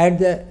and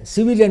the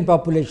civilian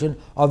population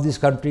of this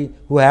country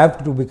who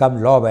have to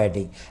become law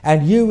abiding.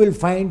 And you will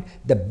find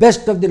the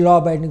best of the law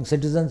abiding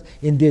citizens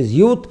in this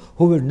youth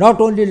who will not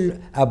only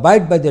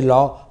abide by the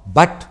law,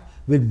 but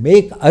will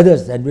make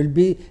others and will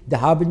be the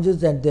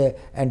harbingers and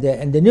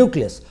the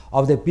nucleus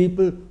of the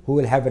people who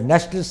will have a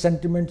national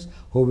sentiments,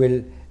 who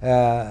will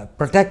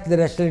protect the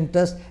national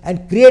interest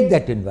and create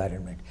that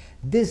environment.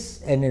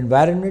 An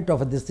environment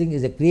of this thing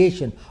is a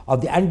creation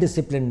of the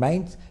undisciplined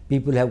minds.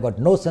 People have got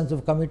no sense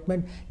of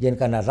commitment,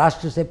 जिनका ना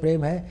राष्ट्र से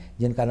प्रेम है,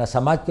 जिनका ना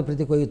समाज के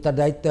प्रति कोई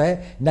उत्तरदायित्व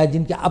है, ना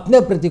जिनके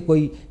अपने प्रति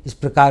कोई इस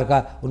प्रकार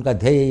का उनका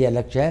ध्येय या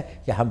लक्ष्य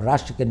है कि हम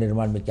राष्ट्र के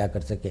निर्माण में क्या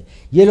कर सकें.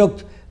 ये लोग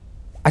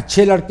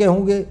अच्छे लड़के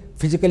होंगे,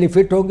 फिजिकली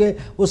फिट होंगे,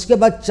 उसके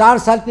बाद 4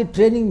 साल की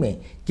ट्रेनिंग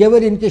में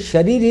केवल इनके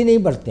शरीर ही नहीं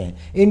बढ़ते हैं,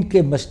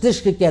 इनके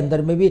मस्तिष्क के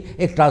अंदर में भी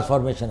एक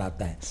ट्रांसफॉर्मेशन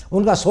आता है.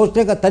 उनका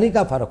सोचने का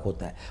तरीका फ़र्क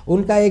होता है,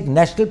 उनका एक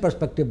नेशनल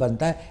पर्सपेक्टिव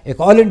बनता है,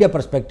 एक ऑल इंडिया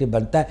पर्सपेक्टिव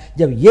बनता है.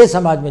 जब ये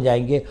समाज में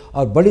जाएंगे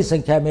और बड़ी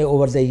संख्या में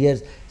ओवर द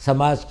ईयर्स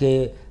समाज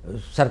के,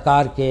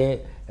 सरकार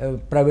के,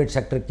 प्राइवेट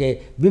सेक्टर के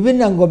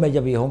विभिन्न अंगों में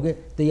जब ये होंगे,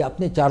 तो ये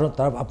अपने चारों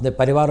तरफ, अपने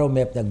परिवारों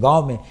में, अपने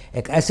गांव में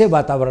एक ऐसे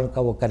वातावरण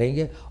का वो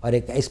करेंगे और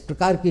एक इस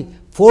प्रकार की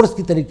फोर्स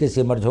की तरीके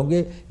से इमर्ज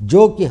होंगे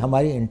जो कि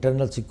हमारी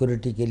इंटरनल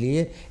सिक्योरिटी के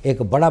लिए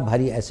एक बड़ा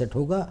भारी एसेट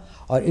होगा.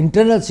 और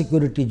इंटरनल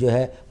सिक्योरिटी जो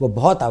है वो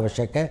बहुत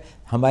आवश्यक है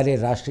हमारे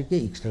राष्ट्र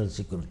की एक्सटर्नल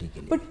सिक्योरिटी के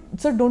लिए. But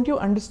sir, don't you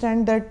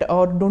understand that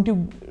और don't you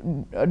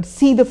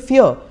see the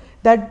fear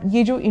that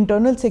ये जो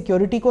इंटरनल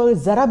सिक्योरिटी को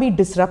ज़रा भी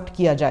डिसरप्ट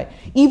किया जाए,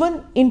 इवन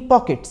इन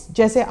पॉकेट्स,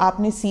 जैसे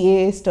आपने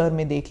CAA स्टर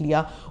में देख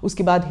लिया,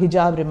 उसके बाद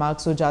हिजाब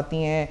रिमार्क्स हो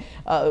जाती हैं,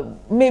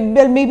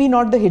 मे बी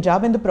नॉट द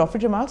हिजाब and the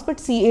profit remarks, but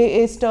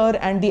CAA stir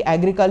and the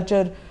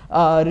agriculture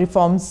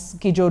reforms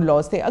की जो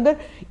लॉज थे, अगर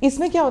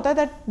इसमें क्या होता है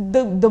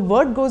that the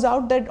word goes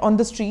out that on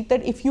the street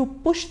that if you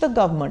push the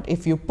government,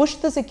 if you push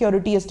the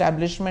security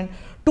establishment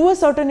to a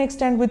certain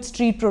extent with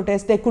street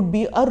protest, there could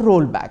be a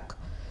roll back.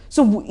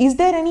 So, is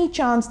there any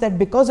chance that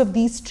because of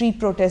these street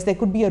protests, there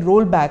could be a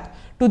rollback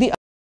to the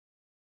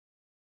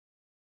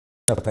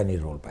of any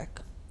rollback?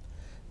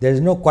 There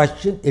is no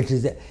question. It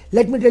is.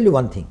 Let me tell you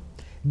one thing.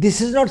 This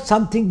is not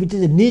something which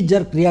is a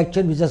knee-jerk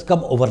reaction which has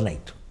come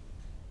overnight.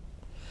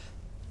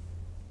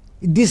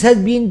 This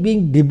has been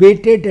being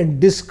debated and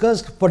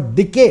discussed for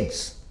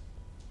decades.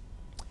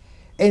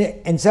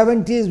 In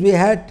 70s, we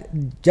had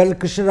General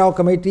Krishna Rao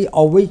Committee,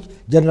 of which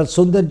General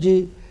Sundarji,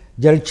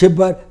 General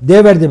Chibbar,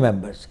 they were the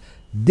members.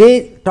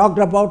 They talked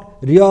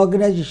about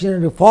reorganization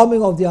and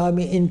reforming of the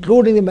army,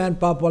 including the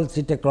manpower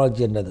policy,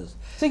 technology and others.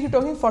 So, you're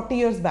talking 40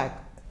 years back?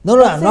 No,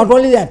 not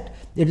only that.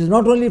 It is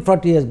not only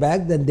 40 years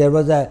back. Then there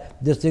was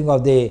this thing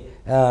of the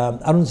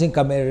Arun Singh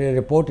Committee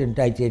report in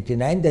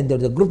 1989. Then there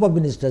was a group of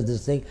ministers,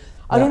 this thing.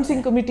 Arun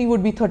Singh committee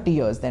would be 30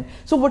 years then.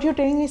 So what you're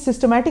telling me is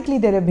systematically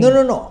there have been...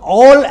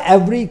 No.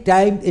 Every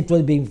time it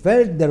was being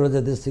felt, there was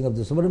this thing of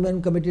the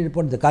Subramanian committee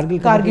report, the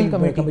Kargil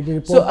committee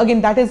report. So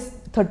again, that is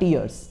 30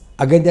 years.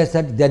 Again,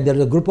 then there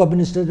was a group of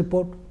ministers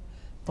report.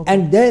 Okay.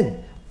 And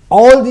then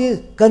all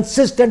these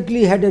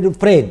consistently had a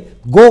refrain,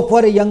 go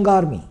for a young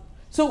army.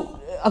 So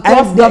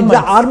across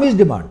the army's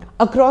demand.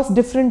 Across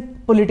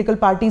different political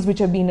parties which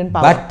have been in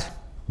power. But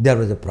there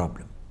was a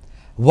problem.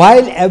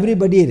 While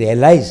everybody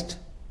realized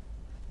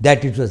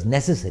that it was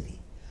necessary,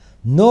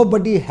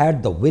 nobody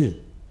had the will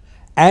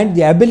and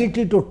the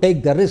ability to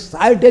take the risks.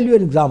 I'll tell you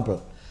an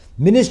example.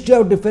 Ministry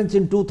of Defence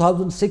in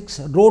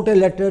 2006 wrote a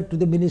letter to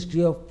the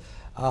Ministry of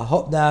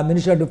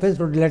Defence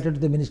wrote a letter to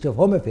the Ministry of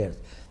Home Affairs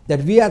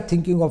that we are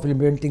thinking of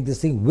implementing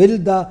this thing. Will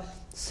the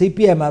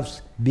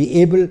CPMFs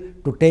be able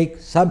to take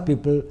some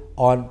people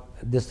on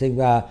this thing,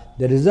 the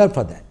reserve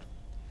for that?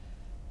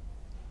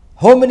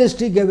 Home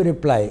Ministry gave a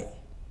reply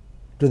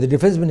to the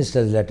Defence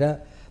Minister's letter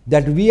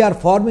that we are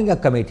forming a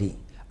committee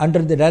under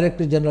the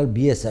Director General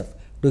BSF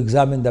to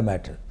examine the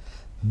matter.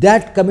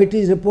 That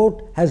committee's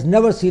report has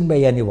never seen by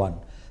anyone.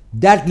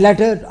 That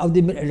letter of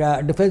the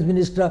Defence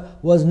Minister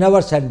was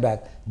never sent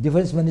back.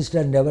 Defence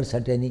Minister never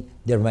sent any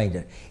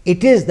reminder.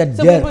 It is that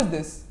So when was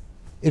this?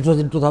 It was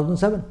in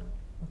 2007.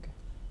 Okay.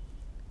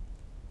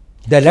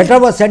 The letter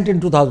was sent in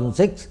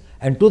 2006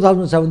 and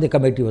 2007 the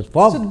committee was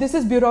formed. So this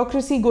is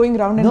bureaucracy going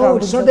round and round? No,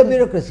 it's not a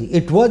bureaucracy.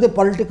 It was a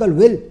political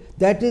will.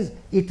 That is,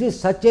 it is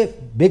such a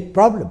big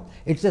problem.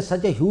 It's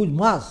such a huge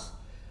mass.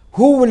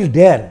 Who will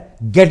dare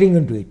getting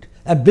into it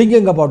and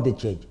bringing about the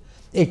change?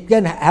 It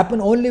can happen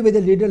only with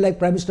a leader like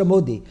Prime Minister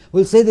Modi, who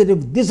will say that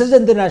if this is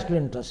in the national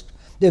interest,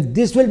 if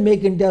this will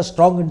make India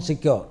strong and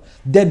secure,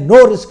 then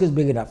no risk is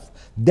big enough,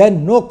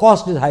 then no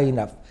cost is high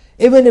enough.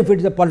 Even if it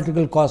is a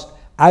political cost,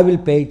 I will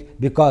pay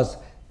it, because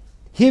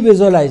he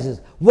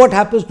visualizes what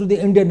happens to the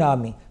Indian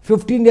army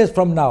 15 years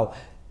from now.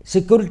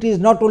 Security is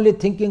not only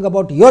thinking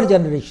about your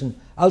generation,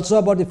 also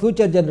about the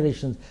future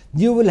generations.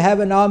 You will have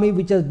an army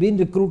which has been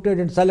recruited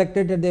and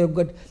selected, and they have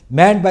got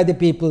manned by the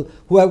people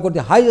who have got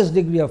the highest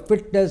degree of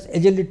fitness,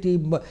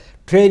 agility,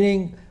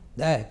 training,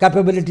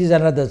 capabilities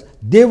and others.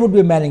 They would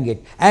be manning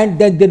it. And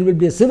then there will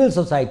be a civil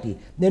society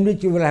in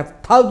which you will have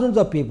thousands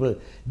of people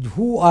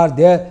who are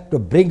there to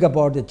bring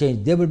about the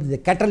change. They will be the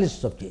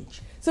catalysts of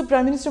change. So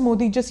Prime Minister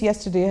Modi just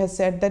yesterday has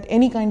said that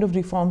any kind of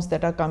reforms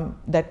that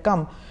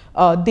come,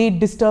 they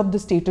disturb the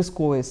status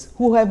quo,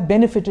 who have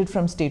benefited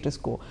from status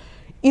quo.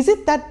 Is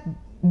it that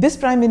this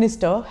Prime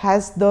Minister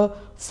has the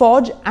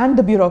forge and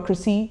the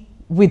bureaucracy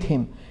with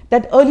him,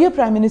 that earlier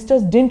Prime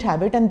Ministers didn't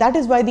have it, and that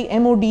is why the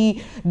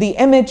MOD, the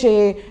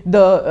MHA,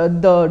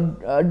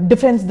 the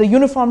defense, the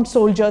uniformed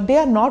soldier, they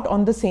are not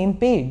on the same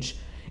page?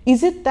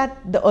 Is it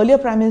that the earlier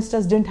Prime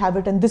Ministers didn't have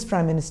it and this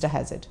Prime Minister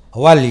has it?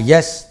 Well,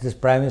 yes, this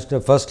Prime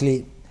Minister,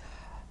 firstly,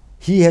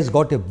 he has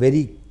got a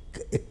very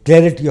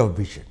clarity of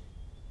vision,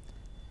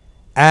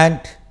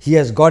 and he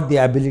has got the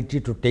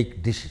ability to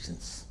take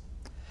decisions.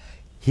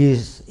 He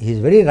is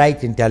very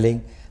right in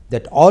telling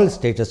that all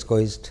status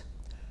quoists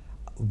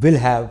will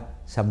have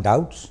some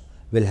doubts,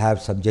 will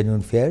have some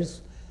genuine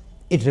fears.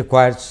 It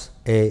requires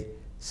a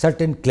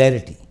certain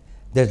clarity.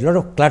 There is a lot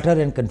of clutter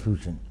and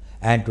confusion,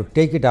 and to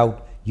take it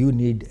out, you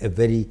need a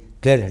very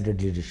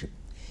clear-headed leadership.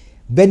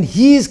 When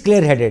he is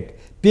clear-headed,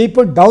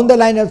 people down the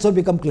line also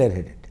become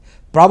clear-headed.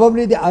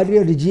 Probably the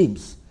earlier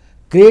regimes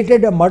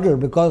created a muddle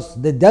because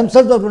they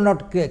themselves were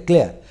not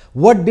clear.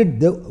 What did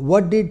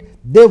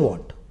they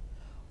want?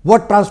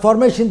 What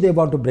transformation they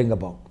want to bring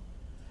about?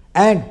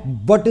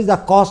 And what is the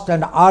cost,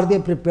 and are they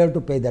prepared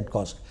to pay that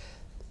cost?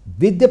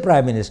 With the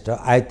Prime Minister,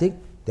 I think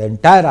the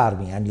entire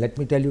army, and let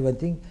me tell you one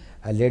thing,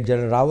 late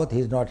General Rawat, he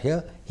is not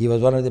here. He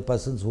was one of the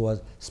persons who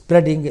was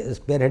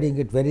spearheading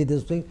it very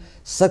this way.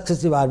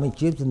 Successive army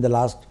chiefs in the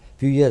last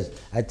few years.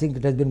 I think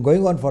it has been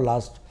going on for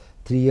last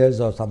 3 years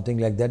or something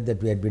like that,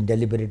 that we had been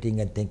deliberating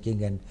and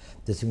thinking and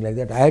this thing like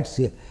that. I had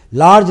seen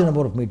large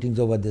number of meetings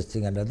over this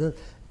thing and other.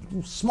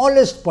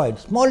 Smallest point,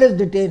 smallest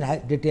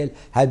detail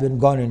has been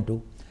gone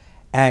into,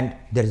 and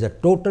there is a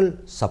total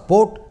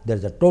support, there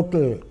is a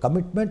total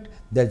commitment,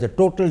 there is a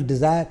total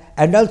desire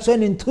and also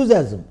an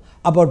enthusiasm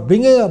about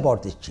bringing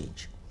about this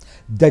change.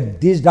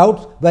 These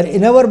doubts were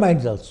in our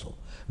minds also.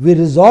 We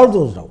resolved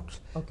those doubts.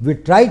 Okay. We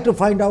tried to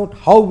find out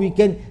how we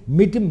can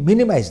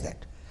minimize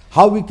that,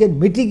 how we can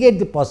mitigate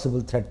the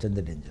possible threats and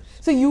the dangers.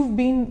 So you've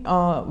been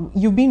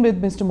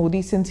with Mr.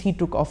 Modi since he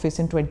took office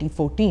in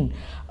 2014.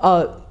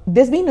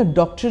 There's been a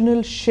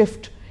doctrinal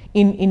shift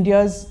in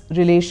India's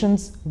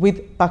relations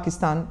with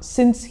Pakistan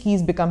since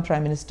he's become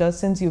Prime Minister,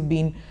 since you've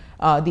been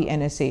the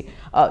NSA.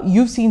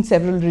 You've seen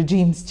several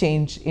regimes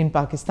change in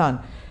Pakistan.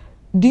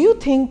 Do you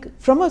think,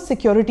 from a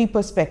security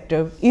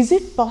perspective, is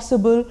it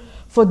possible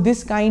for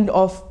this kind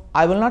of,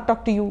 I will not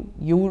talk to you,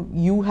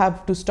 you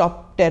have to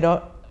stop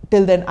terror,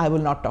 till then I will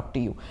not talk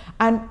to you?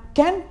 And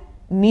can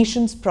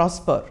nations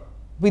prosper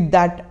with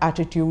that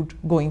attitude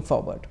going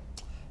forward?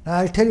 Now,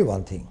 I'll tell you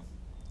one thing.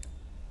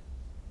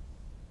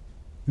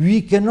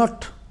 We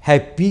cannot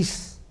have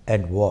peace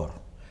and war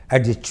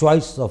at the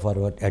choice of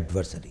our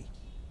adversary.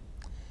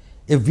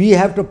 If we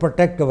have to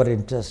protect our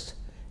interests,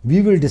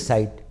 we will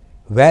decide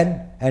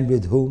when and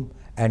with whom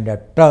and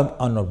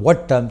on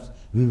what terms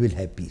we will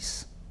have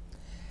peace.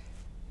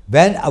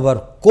 When our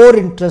core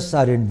interests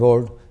are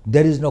involved,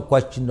 there is no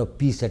question of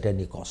peace at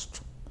any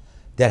cost.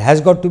 There has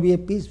got to be a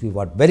peace. We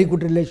want very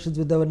good relations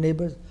with our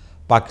neighbors,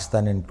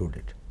 Pakistan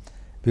included.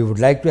 We would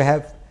like to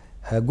have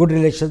good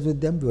relations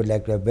with them. We would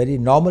like to have very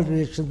normal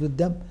relations with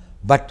them.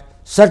 But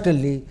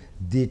certainly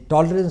the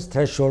tolerance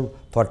threshold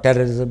for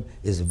terrorism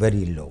is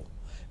very low.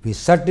 We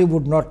certainly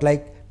would not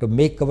like to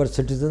make our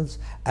citizens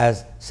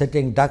as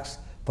sitting ducks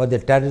for the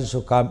terrorists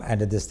who come and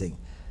this thing.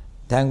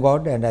 Thank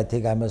God, and I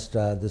think I must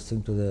this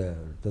thing to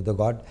the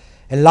God.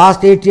 In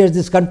last 8 years,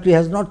 this country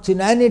has not seen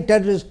any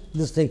terrorist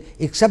this thing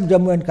except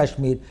Jammu and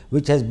Kashmir,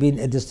 which has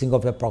been this thing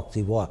of a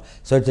proxy war.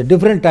 So it's a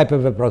different type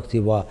of a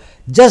proxy war.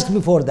 Just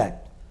before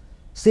that,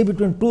 say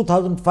between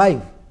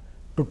 2005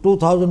 to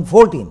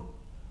 2014,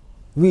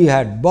 we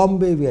had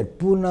Bombay, we had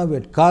Pune, we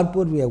had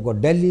Kanpur, we have got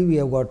Delhi, we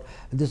have got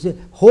this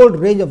whole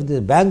range of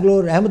this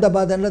Bangalore,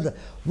 Ahmedabad, and other.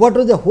 What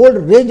was the whole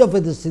range of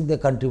this thing the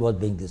country was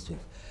being this way?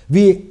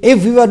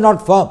 If we were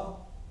not firm,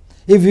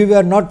 if we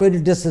were not very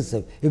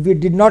decisive, if we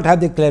did not have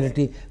the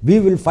clarity,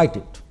 we will fight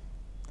it.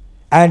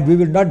 And we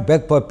will not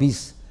beg for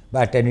peace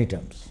at any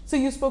terms. So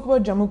you spoke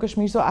about Jammu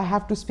Kashmir, so I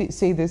have to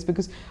say this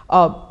because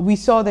we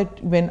saw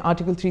that when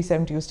Article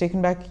 370 was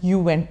taken back, you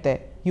went there.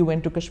 You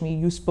went to Kashmir,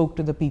 you spoke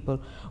to the people.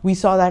 We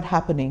saw that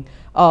happening.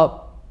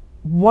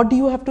 What do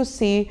you have to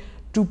say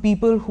to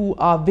people who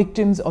are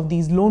victims of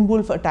these lone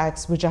wolf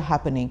attacks which are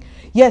happening?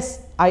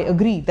 Yes, I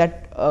agree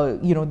that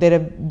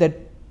that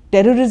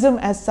terrorism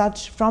as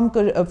such from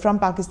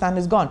Pakistan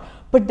is gone,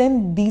 but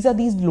then these are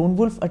these lone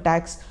wolf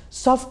attacks,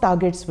 soft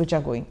targets which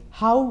are going.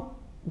 How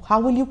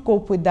will you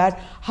cope with that?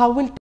 How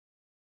will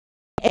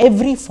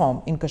every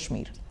form in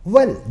Kashmir?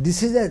 Well,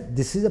 this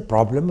is a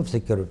problem of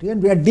security,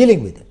 and we are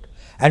dealing with it,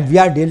 and we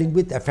are dealing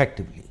with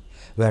effectively.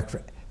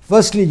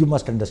 Firstly, you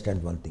must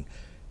understand one thing.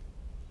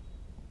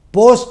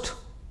 Post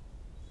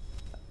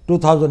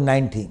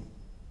 2019,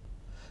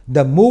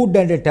 the mood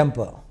and the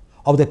temper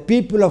of the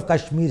people of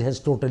Kashmir has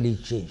totally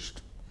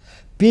changed.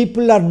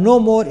 People are no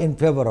more in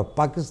favor of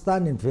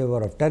Pakistan, in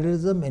favor of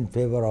terrorism, in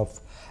favor of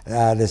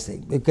this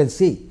thing. You can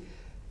see,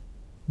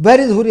 where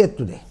is Hurriyat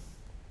today?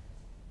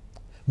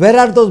 Where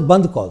are those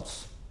Bandh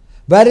calls?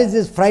 Where is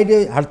this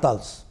Friday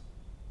Hartals?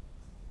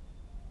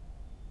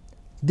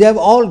 They have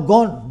all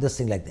gone this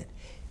thing like that.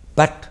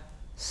 But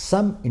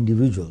some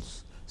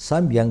individuals,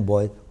 some young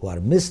boys who are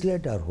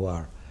misled or who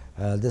are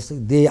this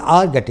thing, they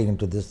are getting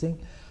into this thing.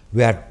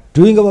 We are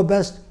doing our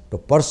best to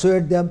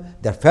persuade them.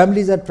 Their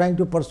families are trying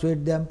to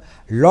persuade them.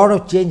 A lot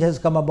of change has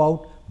come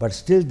about, but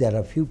still there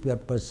are few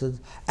persons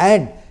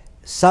and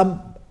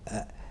some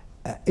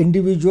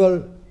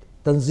individual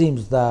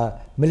tanzeems, the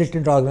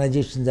militant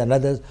organizations and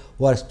others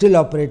who are still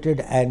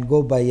operated and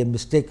go by a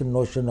mistaken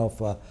notion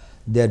of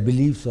their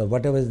beliefs or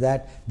whatever is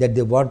that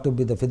they want to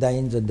be the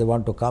Fidains and they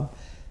want to come.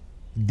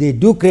 They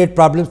do create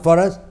problems for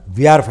us.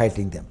 We are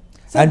fighting them.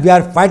 And we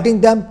are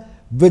fighting them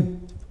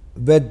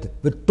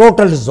with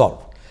total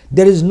resolve.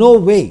 There is no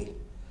way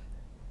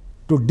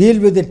to deal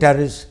with the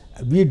terrorists.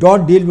 We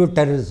don't deal with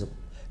terrorism.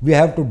 We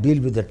have to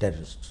deal with the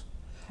terrorists.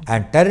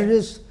 And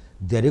terrorists,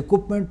 their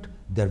equipment,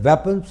 their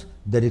weapons,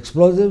 their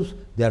explosives,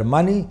 their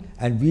money,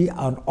 and we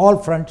on all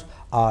fronts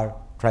are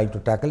trying to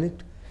tackle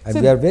it.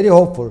 And we are very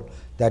hopeful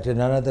that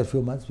in another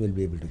few months we will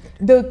be able to get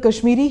it. The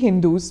Kashmiri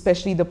Hindus,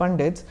 especially the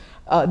Pandits,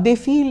 they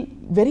feel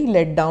very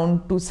let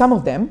down, to some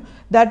of them,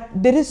 that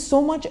there is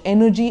so much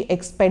energy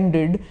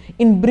expended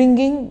in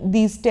bringing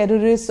these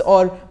terrorists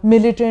or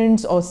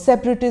militants or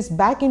separatists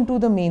back into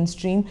the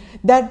mainstream,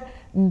 that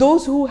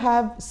those who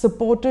have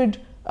supported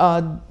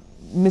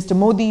Mr.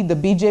 Modi, the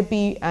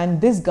BJP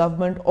and this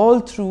government all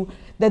through,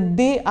 that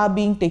they are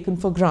being taken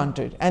for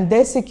granted and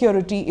their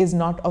security is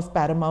not of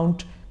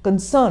paramount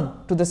concern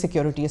to the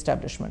security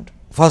establishment.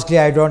 Firstly,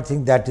 I don't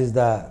think that is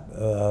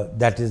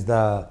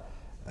the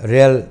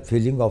real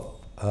feeling of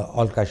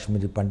all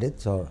Kashmiri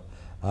Pandits or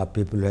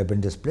people who have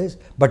been displaced.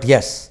 But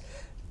yes,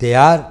 they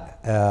are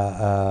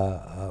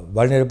a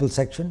vulnerable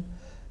section.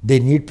 They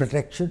need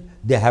protection.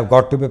 They have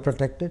got to be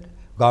protected.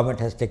 Government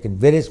has taken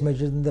various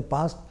measures in the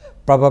past.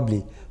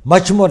 Probably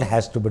much more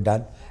has to be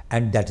done,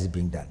 and that is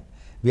being done.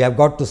 We have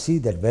got to see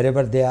that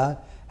wherever they are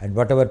and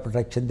whatever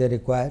protection they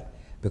require,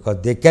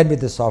 because they can be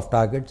the soft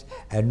targets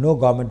and no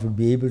government will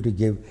be able to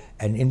give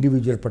an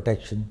individual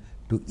protection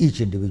to each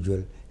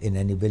individual in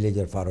any village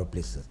or far off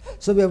places.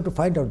 So we have to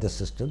find out the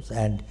systems,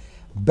 and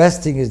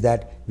best thing is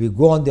that we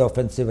go on the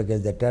offensive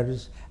against the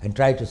terrorists and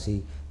try to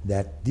see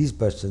that these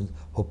persons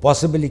who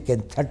possibly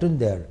can threaten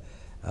their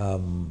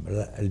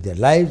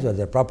lives or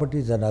their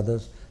properties and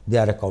others, they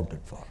are accounted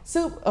for.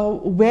 So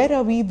where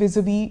are we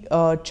vis-a-vis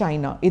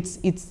China?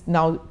 It's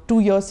now 2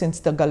 years since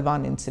the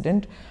Galwan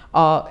incident,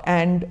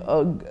 and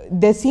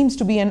there seems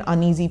to be an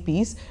uneasy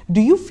peace.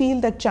 Do you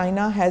feel that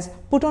China has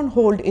put on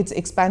hold its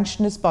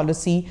expansionist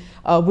policy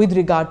with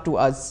regard to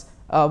us,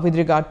 with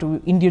regard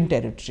to Indian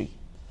territory?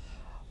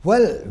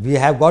 Well, we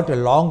have got a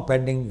long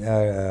pending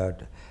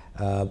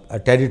a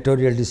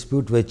territorial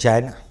dispute with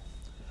China.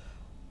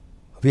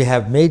 We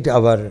have made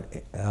our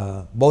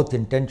both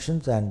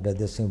intentions and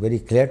this thing very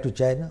clear to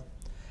China,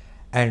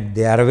 and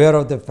they are aware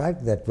of the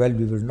fact that, well,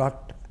 we will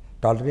not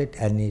tolerate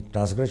any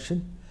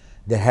transgression.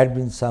 There had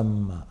been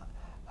some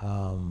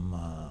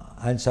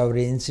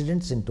unsavory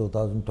incidents in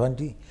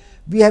 2020.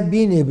 We have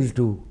been able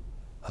to,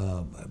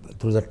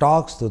 through the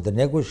talks, through the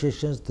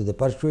negotiations, through the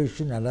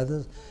persuasion and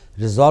others,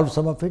 resolve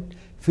some of it.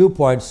 Few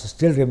points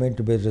still remain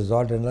to be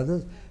resolved and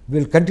others. We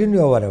will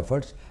continue our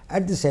efforts.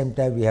 At the same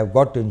time, we have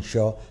got to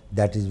ensure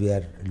that is we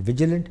are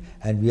vigilant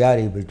and we are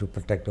able to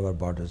protect our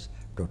borders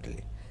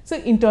totally. So,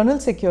 internal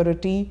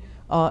security,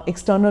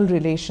 external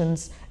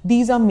relations,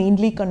 these are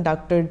mainly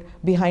conducted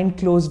behind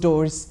closed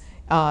doors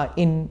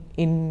in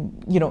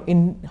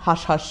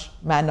hush-hush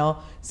manner.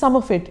 Some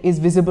of it is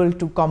visible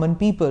to common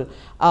people.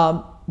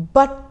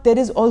 But there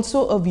is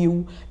also a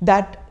view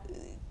that,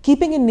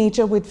 keeping in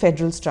nature with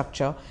federal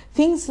structure,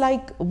 things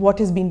like what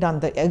has been done,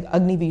 the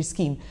Agniveer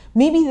scheme,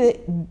 maybe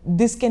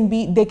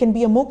there can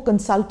be a more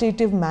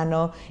consultative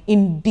manner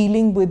in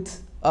dealing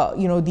with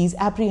these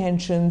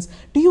apprehensions.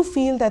 Do you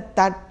feel that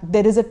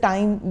there is a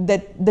time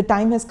that the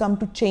time has come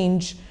to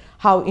change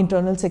how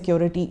internal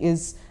security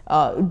is,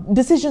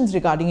 decisions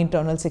regarding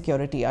internal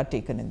security are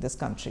taken in this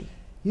country?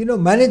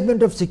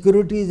 Management of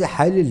security is a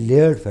highly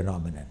layered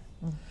phenomenon.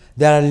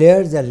 There are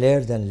layers and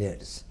layers and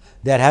layers.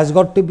 There has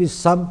got to be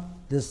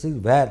this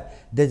thing where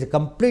there is a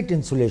complete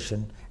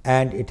insulation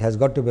and it has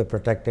got to be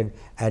protected,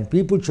 and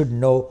people should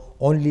know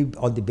only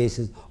on the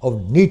basis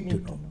of need to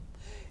know.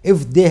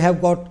 If they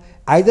have got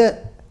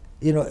either,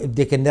 if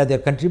they can neither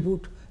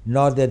contribute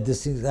nor that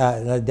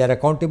they are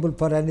accountable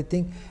for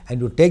anything,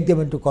 and you take them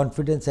into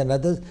confidence and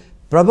others,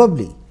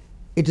 probably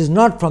it is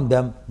not from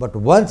them, but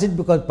once it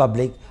becomes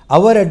public,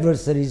 our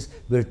adversaries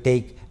will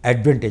take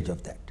advantage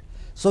of that.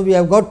 So, we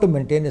have got to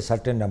maintain a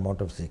certain amount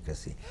of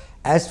secrecy.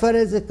 As far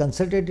as the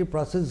consultative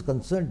process is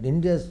concerned,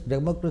 India's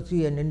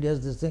democracy and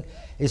India's this thing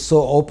is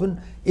so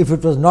open. If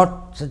it was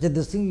not such a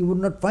this thing, you would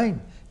not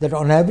find that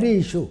on every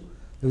issue,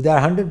 if there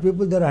are 100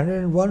 people, there are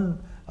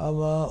 101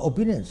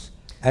 opinions,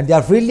 and they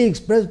are freely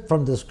expressed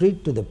from the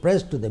street to the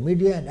press to the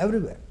media and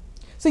everywhere.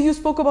 So, you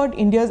spoke about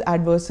India's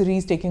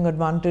adversaries taking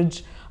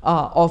advantage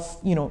of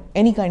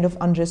any kind of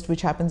unrest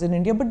which happens in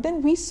India, but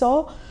then we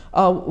saw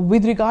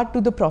with regard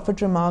to the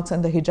prophet remarks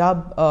and the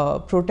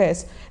hijab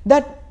protests,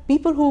 that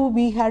people who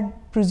we had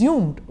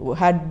presumed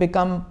had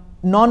become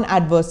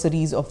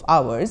non-adversaries of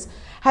ours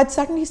had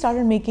suddenly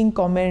started making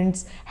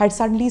comments, had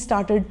suddenly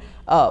started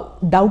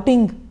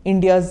doubting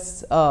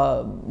India's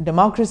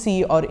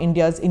democracy or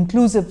India's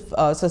inclusive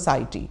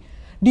society.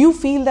 Do you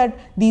feel that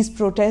these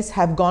protests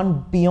have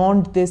gone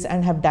beyond this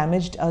and have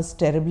damaged us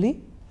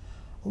terribly?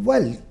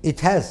 Well, it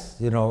has,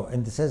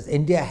 in the sense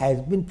India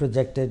has been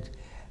projected,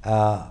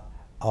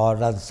 or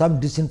rather some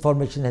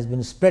disinformation has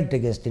been spread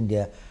against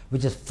India,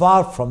 which is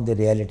far from the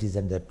realities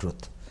and the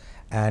truth.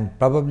 And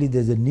probably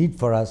there is a need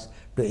for us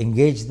to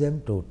engage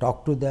them, to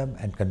talk to them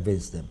and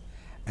convince them.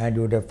 And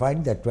you would have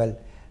found that, well,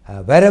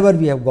 wherever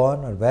we have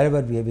gone or wherever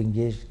we have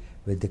engaged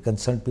with the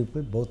concerned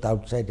people, both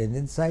outside and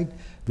inside,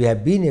 we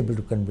have been able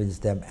to convince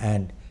them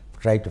and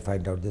try to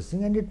find out this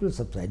thing, and it will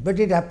subside. But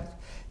it happens.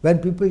 When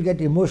people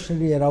get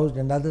emotionally aroused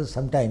and others,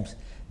 sometimes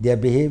their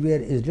behavior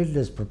is little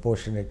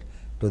disproportionate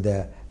to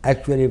the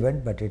actual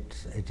event, but it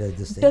is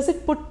the same. Does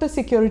it put the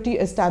security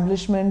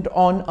establishment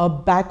on a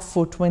back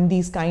foot when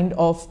these kind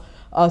of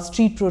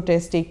street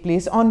protests take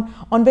place on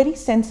very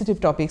sensitive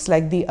topics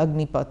like the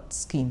Agnipath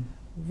scheme?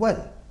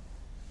 Well,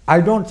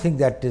 I don't think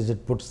that is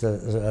it puts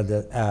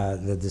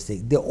this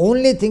thing. The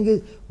only thing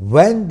is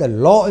when the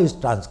law is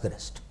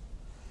transgressed.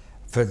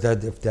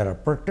 If there are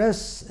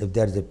protests, if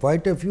there is a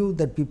point of view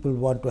that people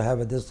want to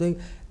have this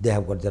thing, they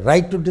have got the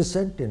right to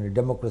dissent. In a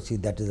democracy,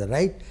 that is a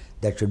right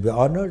that should be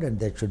honored, and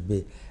that should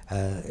be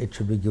it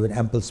should be given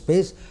ample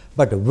space.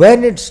 But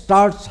when it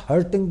starts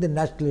hurting the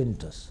national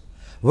interests,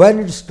 when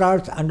it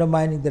starts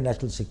undermining the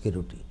national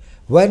security,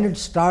 when it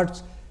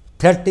starts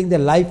threatening the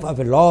life of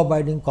a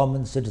law-abiding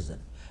common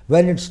citizen,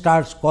 when it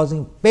starts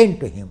causing pain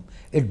to him,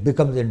 it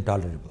becomes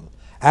intolerable.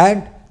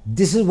 And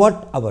this is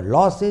what our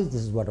law says,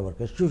 this is what our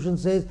constitution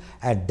says,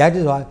 and that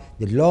is why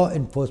the law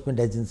enforcement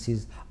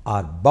agencies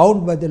are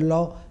bound by the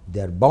law, they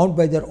are bound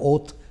by their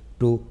oath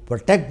to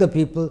protect the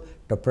people,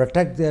 to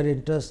protect their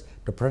interests,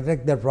 to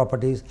protect their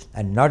properties,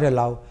 and not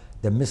allow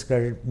the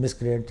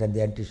miscreants and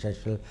the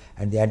anti-social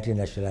and the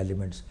anti-national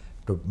elements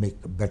to make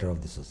better of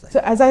the society.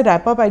 So, as I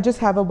wrap up, I just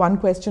have one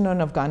question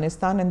on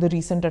Afghanistan and the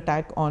recent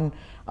attack on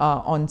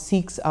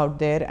Sikhs out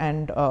there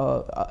and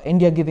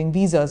India giving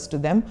visas to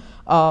them.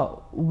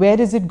 Where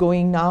is it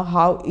going now?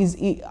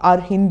 Are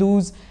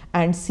Hindus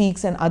and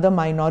Sikhs and other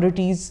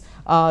minorities,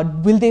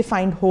 will they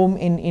find home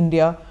in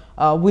India?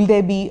 Will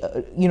there be,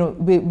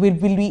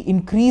 will we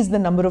increase the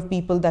number of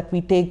people that we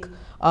take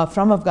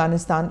from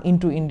Afghanistan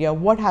into India?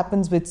 What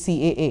happens with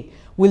CAA?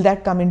 Will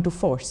that come into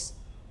force?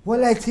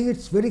 Well, I think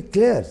it's very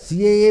clear.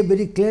 CAA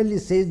very clearly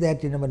says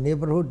that in our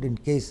neighborhood, in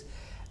case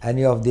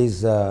any of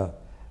these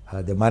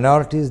the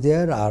minorities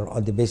there are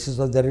on the basis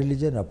of their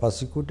religion are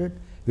persecuted,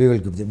 we will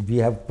give them. We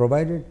have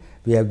provided,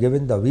 we have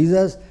given the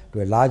visas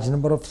to a large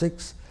number of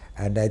Sikhs,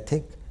 and I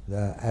think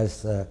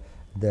as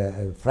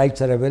the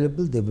flights are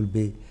available, they will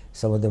be,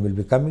 some of them will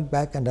be coming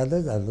back, and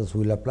others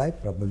will apply.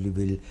 Probably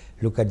will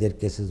look at their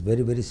cases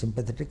very, very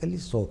sympathetically.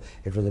 So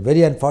it was a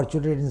very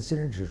unfortunate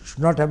incident. It should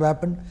not have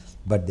happened,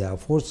 but there are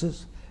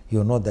forces.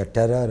 You know that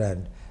terror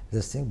and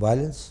this thing,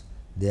 violence,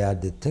 they are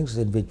the things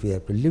in which we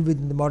have to live with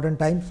in the modern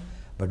times.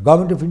 But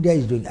Government of India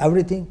is doing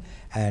everything,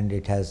 and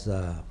it has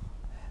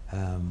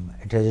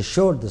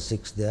assured the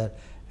Sikhs there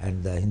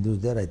and the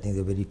Hindus there. I think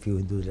there are very few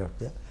Hindus left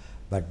there,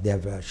 but they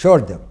have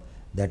assured them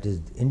that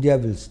is India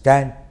will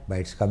stand by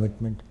its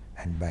commitment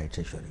and by its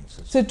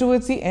assurances. So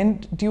towards the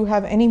end, do you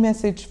have any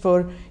message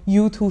for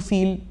youth who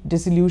feel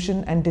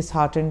disillusioned and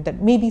disheartened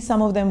that maybe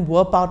some of them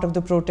were part of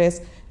the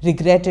protest,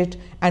 regret it,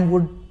 and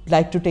would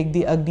like to take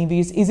the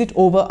Agniveers? Is it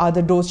over? Are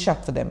the doors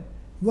shut for them?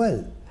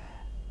 Well,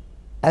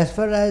 as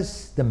far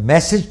as the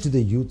message to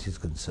the youth is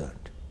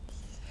concerned,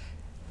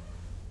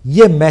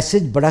 ये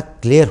message बड़ा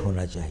clear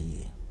होना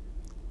चाहिए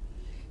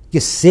कि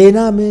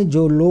सेना में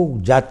जो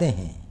लोग जाते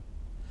हैं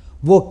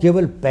वो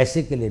केवल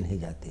पैसे के लिए नहीं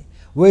जाते,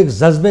 वो एक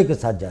जज्बे के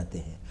साथ जाते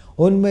हैं।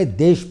 उनमें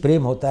देश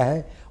प्रेम होता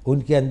है,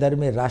 उनके अंदर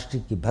में राष्ट्र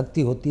की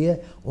भक्ति होती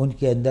है,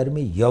 उनके अंदर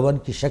में यौवन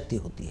की शक्ति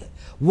होती है।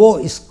 वो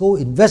इसको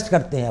इन्वेस्ट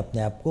करते हैं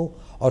अपने आप को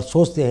और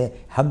सोचते हैं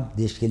हम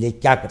देश के लिए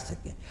क्या कर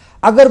सकें।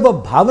 अगर वो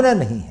भावना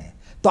नहीं है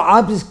तो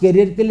आप इस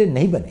करियर के लिए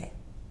नहीं बने।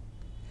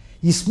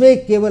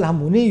 इसमें केवल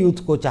हम उन्हीं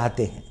यूथ को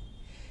चाहते हैं।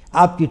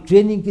 आपकी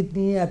ट्रेनिंग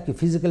कितनी है, आपकी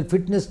फिजिकल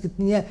फिटनेस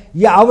कितनी है,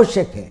 ये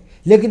आवश्यक है,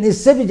 लेकिन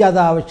इससे भी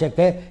ज़्यादा आवश्यक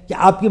है कि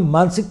आपकी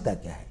मानसिकता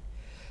क्या है।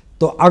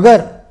 तो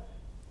अगर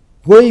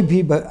कोई भी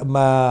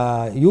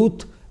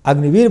यूथ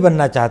अग्निवीर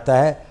बनना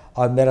चाहता है,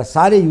 और मेरा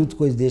सारे यूथ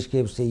को इस देश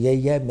के उससे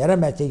यही है, मेरा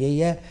मैसेज यही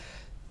है,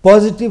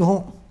 पॉजिटिव हों,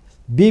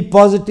 B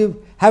positive,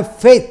 have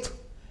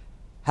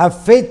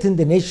faith in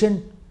the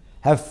nation,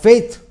 have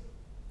faith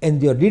in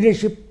your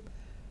leadership,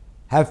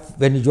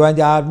 when you join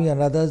the army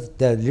and others,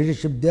 the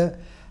leadership there,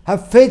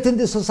 have faith in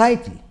the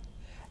society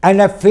and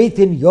have faith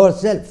in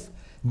yourself.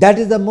 That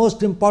is the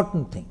most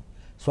important thing.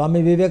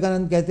 Swami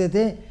Vivekananda कहते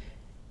थे,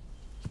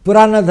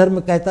 पुराना धर्म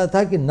कहता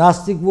था कि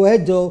नास्तिक वो है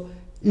जो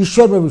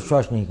ईश्वर पर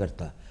विश्वास नहीं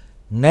करता,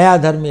 नया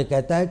धर्म ये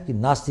कहता है कि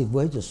नास्तिक वो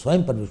है जो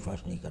स्वयं पर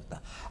विश्वास नहीं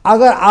करता।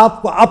 अगर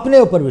आपको अपने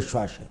ऊपर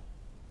विश्वास है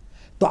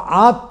तो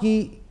आपकी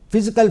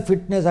फिजिकल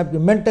फिटनेस, आपकी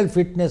मेंटल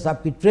फिटनेस,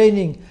 आपकी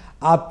ट्रेनिंग,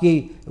 आपकी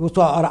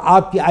उसको और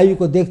आपकी आयु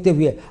को देखते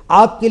हुए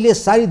आपके लिए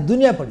सारी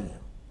दुनिया पड़ी है।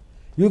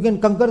 यू कैन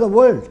कंकर the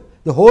world,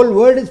 the whole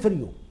world is for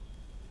you.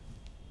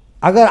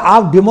 अगर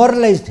आप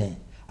डिमोरलाइज्ड हैं,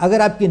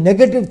 अगर आपकी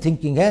नेगेटिव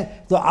थिंकिंग है,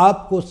 तो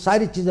आपको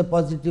सारी चीज़ें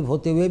पॉजिटिव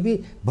होते हुए भी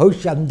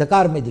भविष्य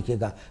अंधकार में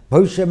दिखेगा।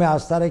 भविष्य में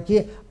आस्था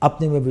रखिए,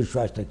 अपने में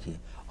विश्वास रखिए,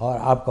 और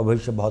आपका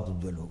भविष्य बहुत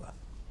उज्जवल होगा।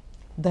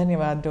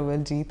 धन्यवाद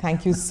डोवल जी,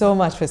 thank you so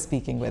much for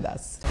speaking with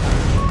us.